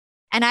training.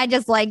 And I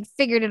just like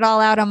figured it all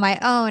out on my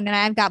own. And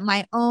I've got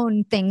my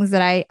own things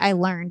that I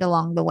learned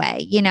along the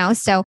way,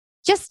 So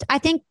just, I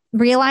think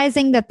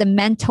realizing that the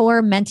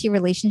mentor-mentee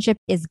relationship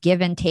is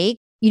give and take.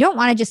 You don't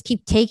want to just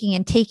keep taking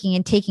and taking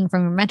and taking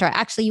from your mentor.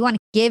 Actually, you want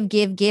to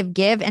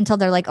give until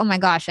they're like, oh my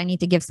gosh, I need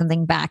to give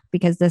something back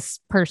because this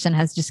person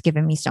has just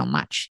given me so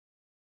much.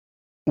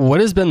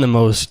 What has been the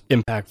most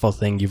impactful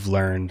thing you've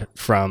learned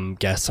from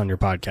guests on your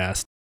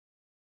podcast?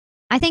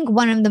 I think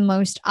one of the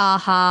most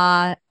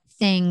aha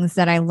things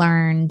that I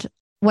learned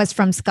was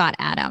from Scott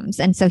Adams.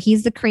 And so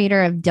he's the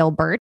creator of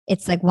Dilbert.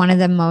 It's like one of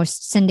the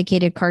most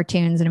syndicated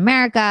cartoons in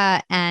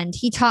America. And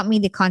he taught me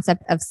the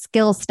concept of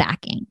skill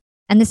stacking.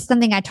 And this is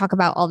something I talk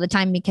about all the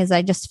time because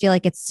I just feel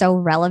like it's so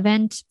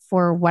relevant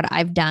for what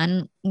I've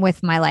done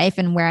with my life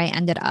and where I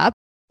ended up.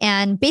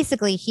 And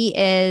basically he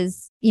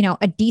is,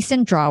 a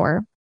decent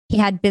drawer. He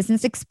had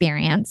business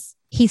experience.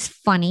 He's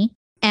funny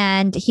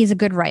and he's a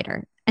good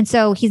writer. And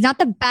so he's not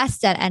the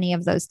best at any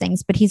of those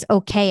things, but he's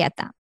okay at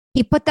them.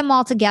 He put them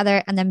all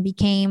together and then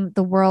became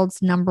the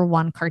world's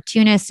 #1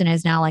 cartoonist and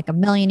is now like a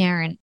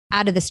millionaire and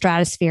out of the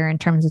stratosphere in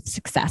terms of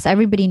success.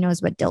 Everybody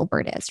knows what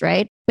Dilbert is,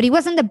 right? But he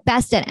wasn't the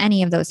best at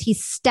any of those. He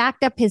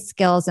stacked up his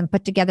skills and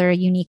put together a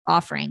unique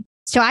offering.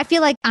 So I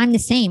feel like I'm the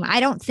same. I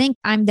don't think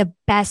I'm the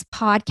best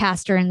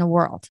podcaster in the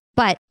world,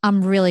 but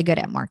I'm really good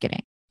at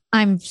marketing.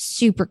 I'm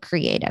super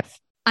creative.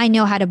 I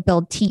know how to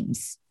build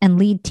teams and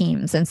lead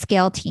teams and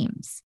scale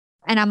teams.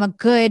 And I'm a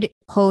good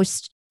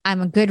host.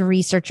 I'm a good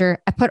researcher.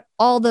 I put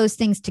all those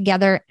things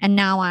together, and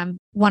now I'm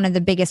one of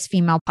the biggest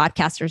female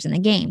podcasters in the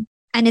game.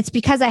 And it's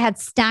because I had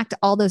stacked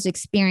all those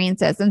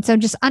experiences. And so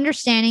just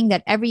understanding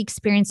that every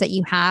experience that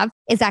you have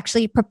is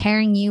actually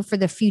preparing you for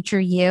the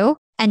future you,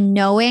 and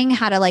knowing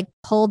how to like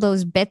pull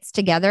those bits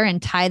together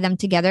and tie them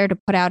together to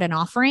put out an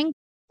offering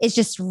is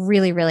just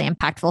really, really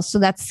impactful. So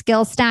that's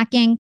skill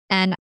stacking.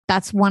 And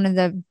that's one of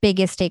the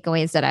biggest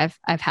takeaways that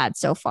I've had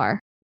so far.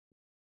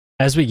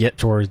 As we get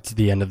towards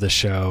the end of the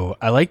show,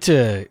 I like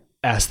to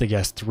ask the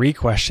guests 3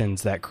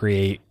 questions that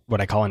create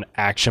what I call an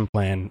action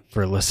plan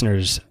for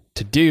listeners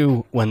to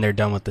do when they're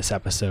done with this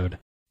episode.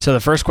 So the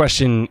first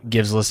question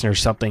gives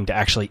listeners something to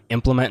actually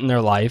implement in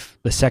their life.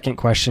 The second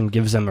question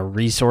gives them a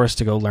resource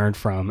to go learn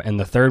from. And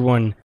the third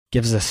one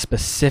gives a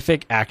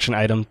specific action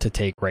item to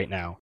take right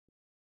now.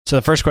 So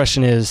the first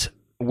question is,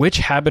 which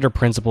habit or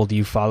principle do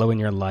you follow in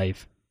your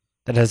life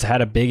that has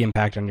had a big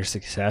impact on your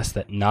success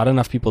that not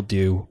enough people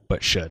do,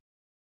 but should?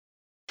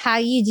 How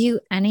you do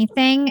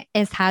anything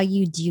is how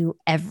you do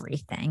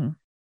everything.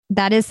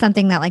 That is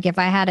something that like if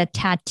I had a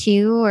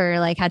tattoo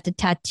or like had to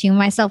tattoo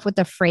myself with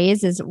a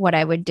phrase is what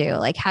I would do.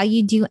 Like how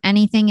you do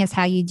anything is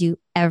how you do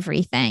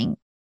everything.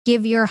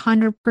 Give your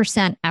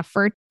 100%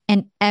 effort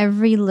in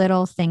every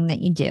little thing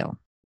that you do.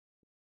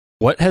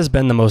 What has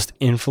been the most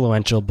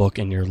influential book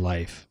in your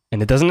life?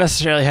 And it doesn't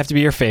necessarily have to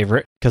be your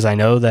favorite, because I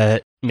know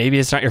that maybe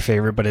it's not your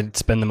favorite, but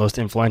it's been the most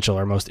influential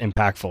or most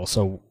impactful.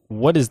 So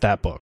what is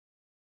that book?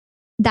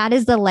 That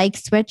is The Like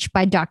Switch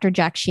by Dr.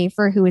 Jack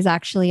Schafer, who is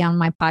actually on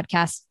my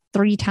podcast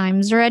 3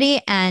 times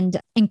already, and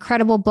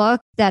incredible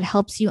book that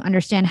helps you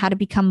understand how to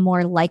become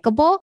more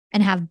likable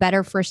and have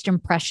better first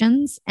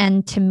impressions.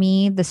 And to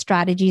me, the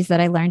strategies that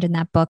I learned in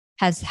that book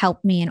has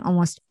helped me in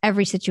almost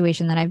every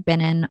situation that I've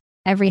been in,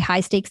 every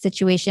high stakes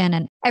situation,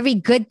 and every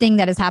good thing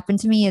that has happened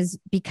to me is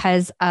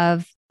because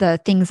of the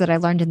things that I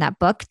learned in that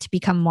book to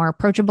become more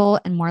approachable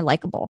and more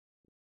likable.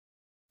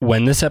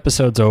 When this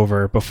episode's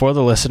over, before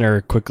the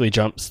listener quickly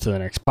jumps to the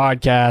next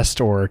podcast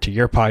or to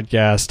your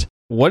podcast,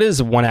 what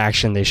is one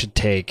action they should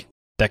take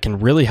that can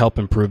really help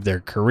improve their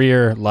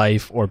career,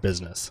 life, or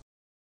business?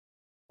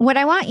 What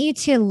I want you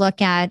to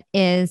look at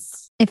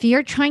is if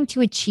you're trying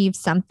to achieve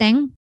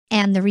something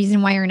and the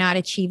reason why you're not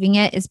achieving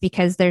it is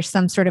because there's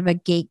some sort of a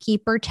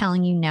gatekeeper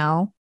telling you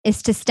no,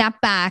 is to step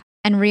back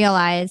and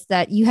realize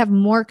that you have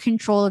more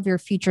control of your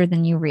future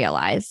than you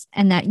realize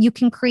and that you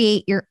can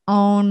create your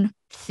own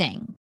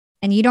thing.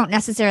 And you don't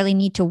necessarily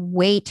need to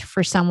wait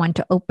for someone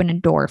to open a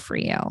door for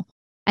you.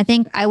 I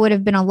think I would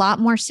have been a lot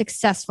more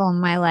successful in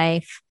my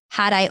life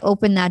had I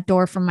opened that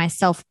door for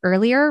myself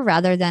earlier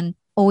rather than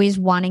always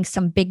wanting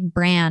some big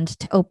brand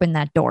to open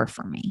that door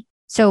for me.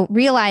 So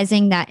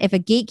realizing that if a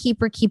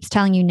gatekeeper keeps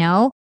telling you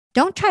no,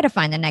 don't try to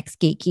find the next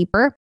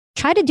gatekeeper.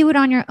 Try to do it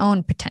on your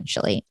own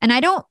potentially. And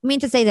I don't mean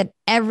to say that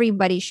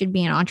everybody should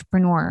be an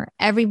entrepreneur.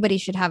 Everybody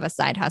should have a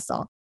side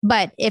hustle.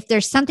 But if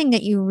there's something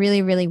that you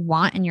really, really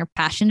want and you're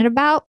passionate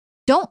about,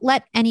 don't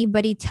let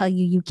anybody tell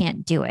you you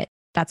can't do it.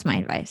 That's my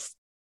advice.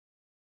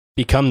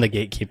 Become the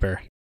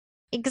gatekeeper.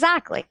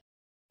 Exactly.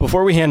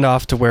 Before we hand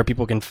off to where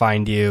people can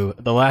find you,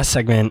 the last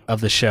segment of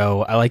the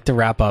show, I like to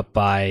wrap up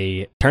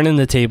by turning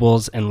the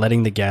tables and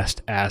letting the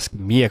guest ask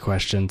me a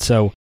question.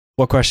 So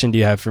what question do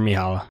you have for me,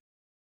 Hala?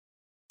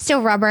 So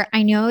Robert,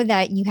 I know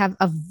that you have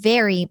a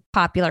very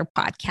popular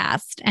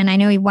podcast. And I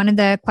know one of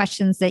the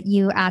questions that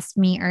you asked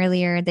me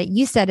earlier that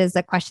you said is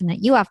a question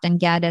that you often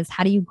get is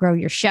how do you grow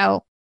your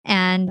show?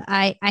 And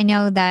I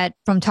know that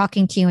from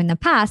talking to you in the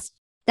past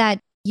that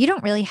you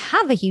don't really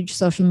have a huge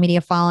social media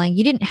following.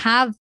 You didn't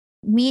have,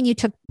 me and you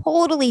took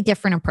totally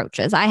different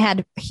approaches. I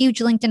had a huge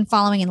LinkedIn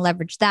following and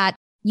leveraged that.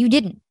 You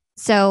didn't.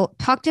 So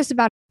talk to us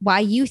about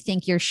why you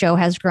think your show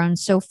has grown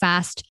so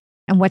fast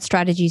and what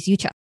strategies you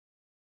took.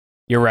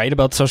 You're right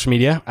about social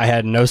media. I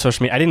had no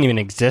social media. I didn't even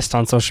exist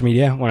on social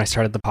media when I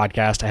started the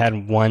podcast. I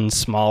had one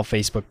small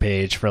Facebook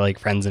page for like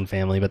friends and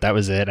family, but that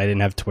was it. I didn't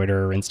have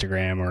Twitter or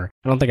Instagram, or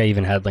I don't think I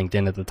even had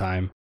LinkedIn at the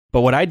time.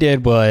 But what I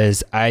did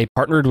was I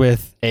partnered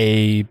with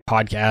a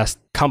podcast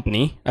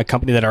company, a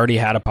company that already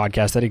had a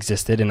podcast that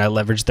existed, and I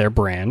leveraged their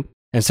brand.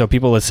 And so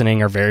people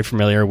listening are very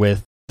familiar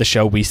with the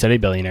show We Study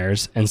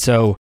Billionaires. And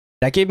so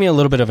that gave me a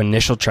little bit of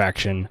initial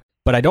traction.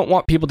 But I don't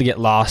want people to get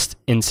lost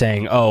in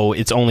saying, oh,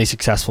 it's only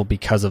successful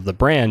because of the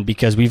brand,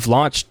 because we've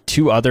launched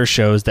 2 other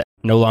shows that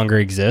no longer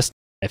exist.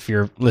 If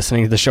you're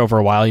listening to the show for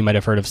a while, you might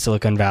have heard of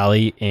Silicon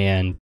Valley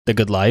and The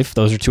Good Life.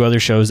 Those are 2 other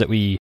shows that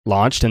we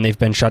launched and they've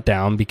been shut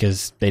down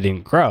because they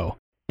didn't grow.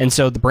 And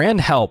so the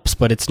brand helps,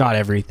 but it's not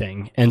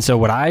everything. And so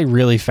what I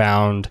really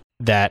found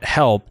that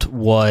helped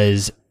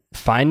was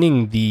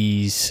finding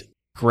these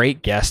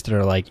great guests that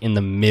are like in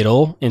the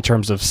middle in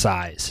terms of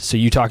size. So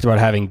you talked about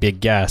having big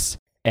guests,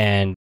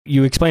 and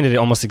you explained it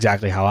almost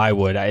exactly how I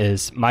would.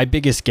 Is my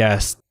biggest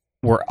guests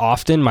were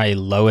often my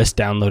lowest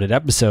downloaded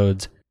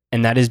episodes,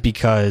 and that is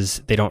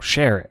because they don't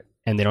share it,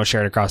 and they don't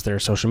share it across their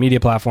social media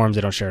platforms,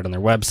 they don't share it on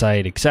their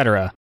website,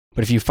 etc.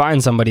 But if you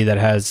find somebody that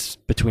has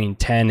between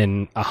 10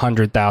 and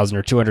 100,000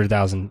 or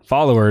 200,000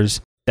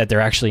 followers, that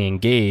they're actually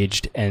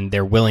engaged and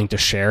they're willing to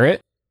share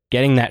it,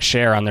 getting that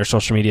share on their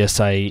social media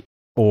site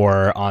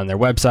or on their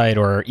website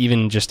or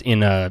even just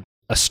in a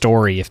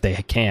story if they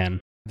can,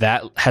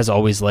 that has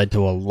always led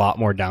to a lot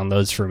more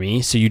downloads for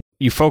me. So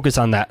you focus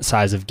on that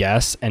size of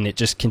guests, and it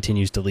just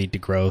continues to lead to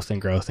growth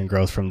and growth and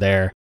growth from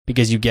there,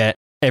 because you get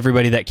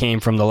everybody that came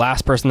from the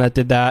last person that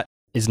did that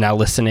is now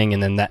listening,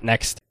 and then that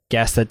next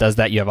guest that does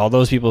that, you have all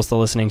those people still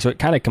listening. So it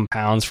kind of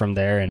compounds from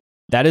there, and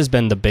that has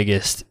been the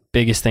biggest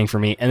thing for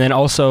me. And then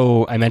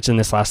also, I mentioned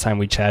this last time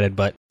we chatted,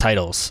 but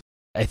titles.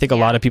 I think a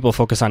lot of people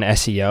focus on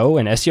SEO,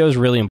 and SEO is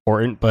really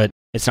important, but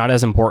it's not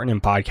as important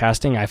in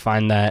podcasting. I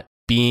find that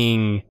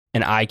being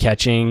an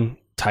eye-catching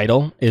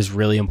title is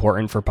really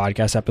important for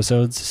podcast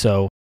episodes.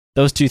 So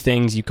those two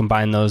things, you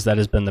combine those, that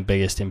has been the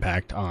biggest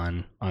impact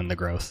on the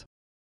growth.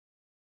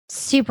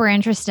 Super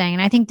interesting.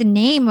 And I think the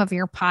name of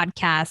your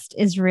podcast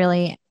is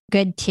really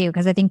good too,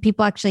 because I think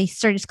people actually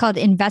search, it's called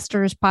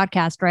Investors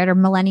Podcast, right? Or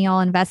Millennial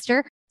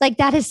Investor. Like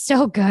that is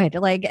so good.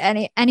 Like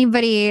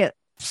anybody,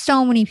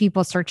 so many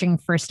people searching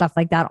for stuff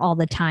like that all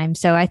the time.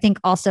 So I think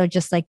also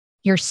just like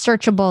your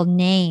searchable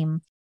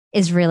name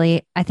is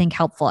really, I think,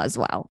 helpful as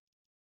well.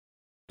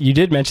 You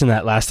did mention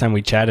that last time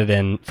we chatted,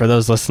 and for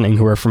those listening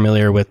who are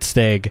familiar with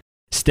Stig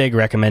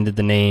recommended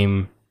the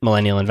name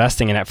Millennial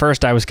Investing. And at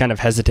first I was kind of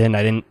hesitant.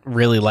 I didn't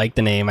really like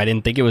the name. I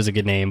didn't think it was a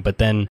good name, but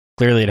then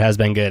clearly it has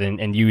been good.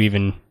 And you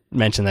even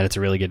mentioned that it's a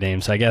really good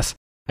name. So I guess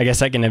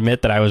I can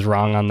admit that I was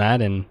wrong on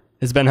that, and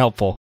it's been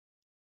helpful.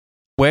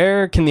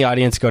 Where can the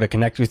audience go to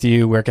connect with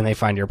you? Where can they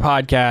find your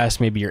podcast,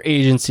 maybe your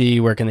agency?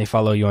 Where can they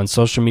follow you on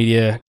social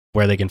media?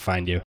 Where they can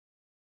find you?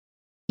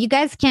 You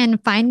guys can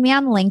find me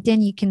on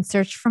LinkedIn. You can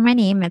search for my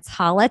name. It's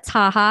Hala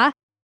Taha.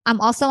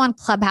 I'm also on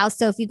Clubhouse.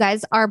 So if you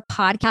guys are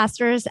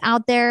podcasters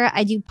out there,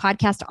 I do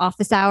podcast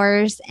office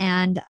hours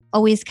and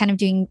always kind of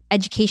doing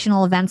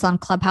educational events on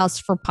Clubhouse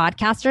for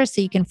podcasters.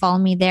 So you can follow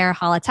me there,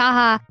 Hala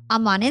Taha.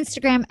 I'm on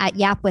Instagram at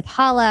Yap with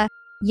Hala.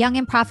 Young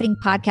and Profiting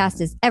Podcast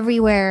is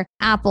everywhere.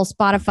 Apple,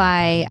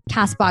 Spotify,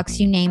 CastBox,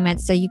 you name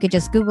it. So you could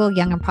just Google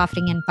Young and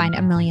Profiting and find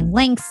a million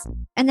links.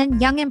 And then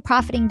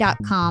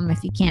youngandprofiting.com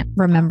if you can't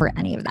remember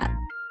any of that.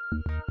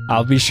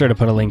 I'll be sure to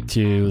put a link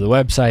to the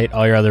website,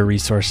 all your other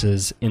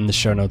resources in the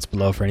show notes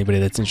below for anybody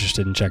that's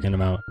interested in checking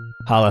them out.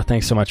 Hala,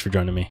 thanks so much for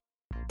joining me.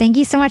 Thank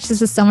you so much.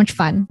 This was so much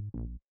fun.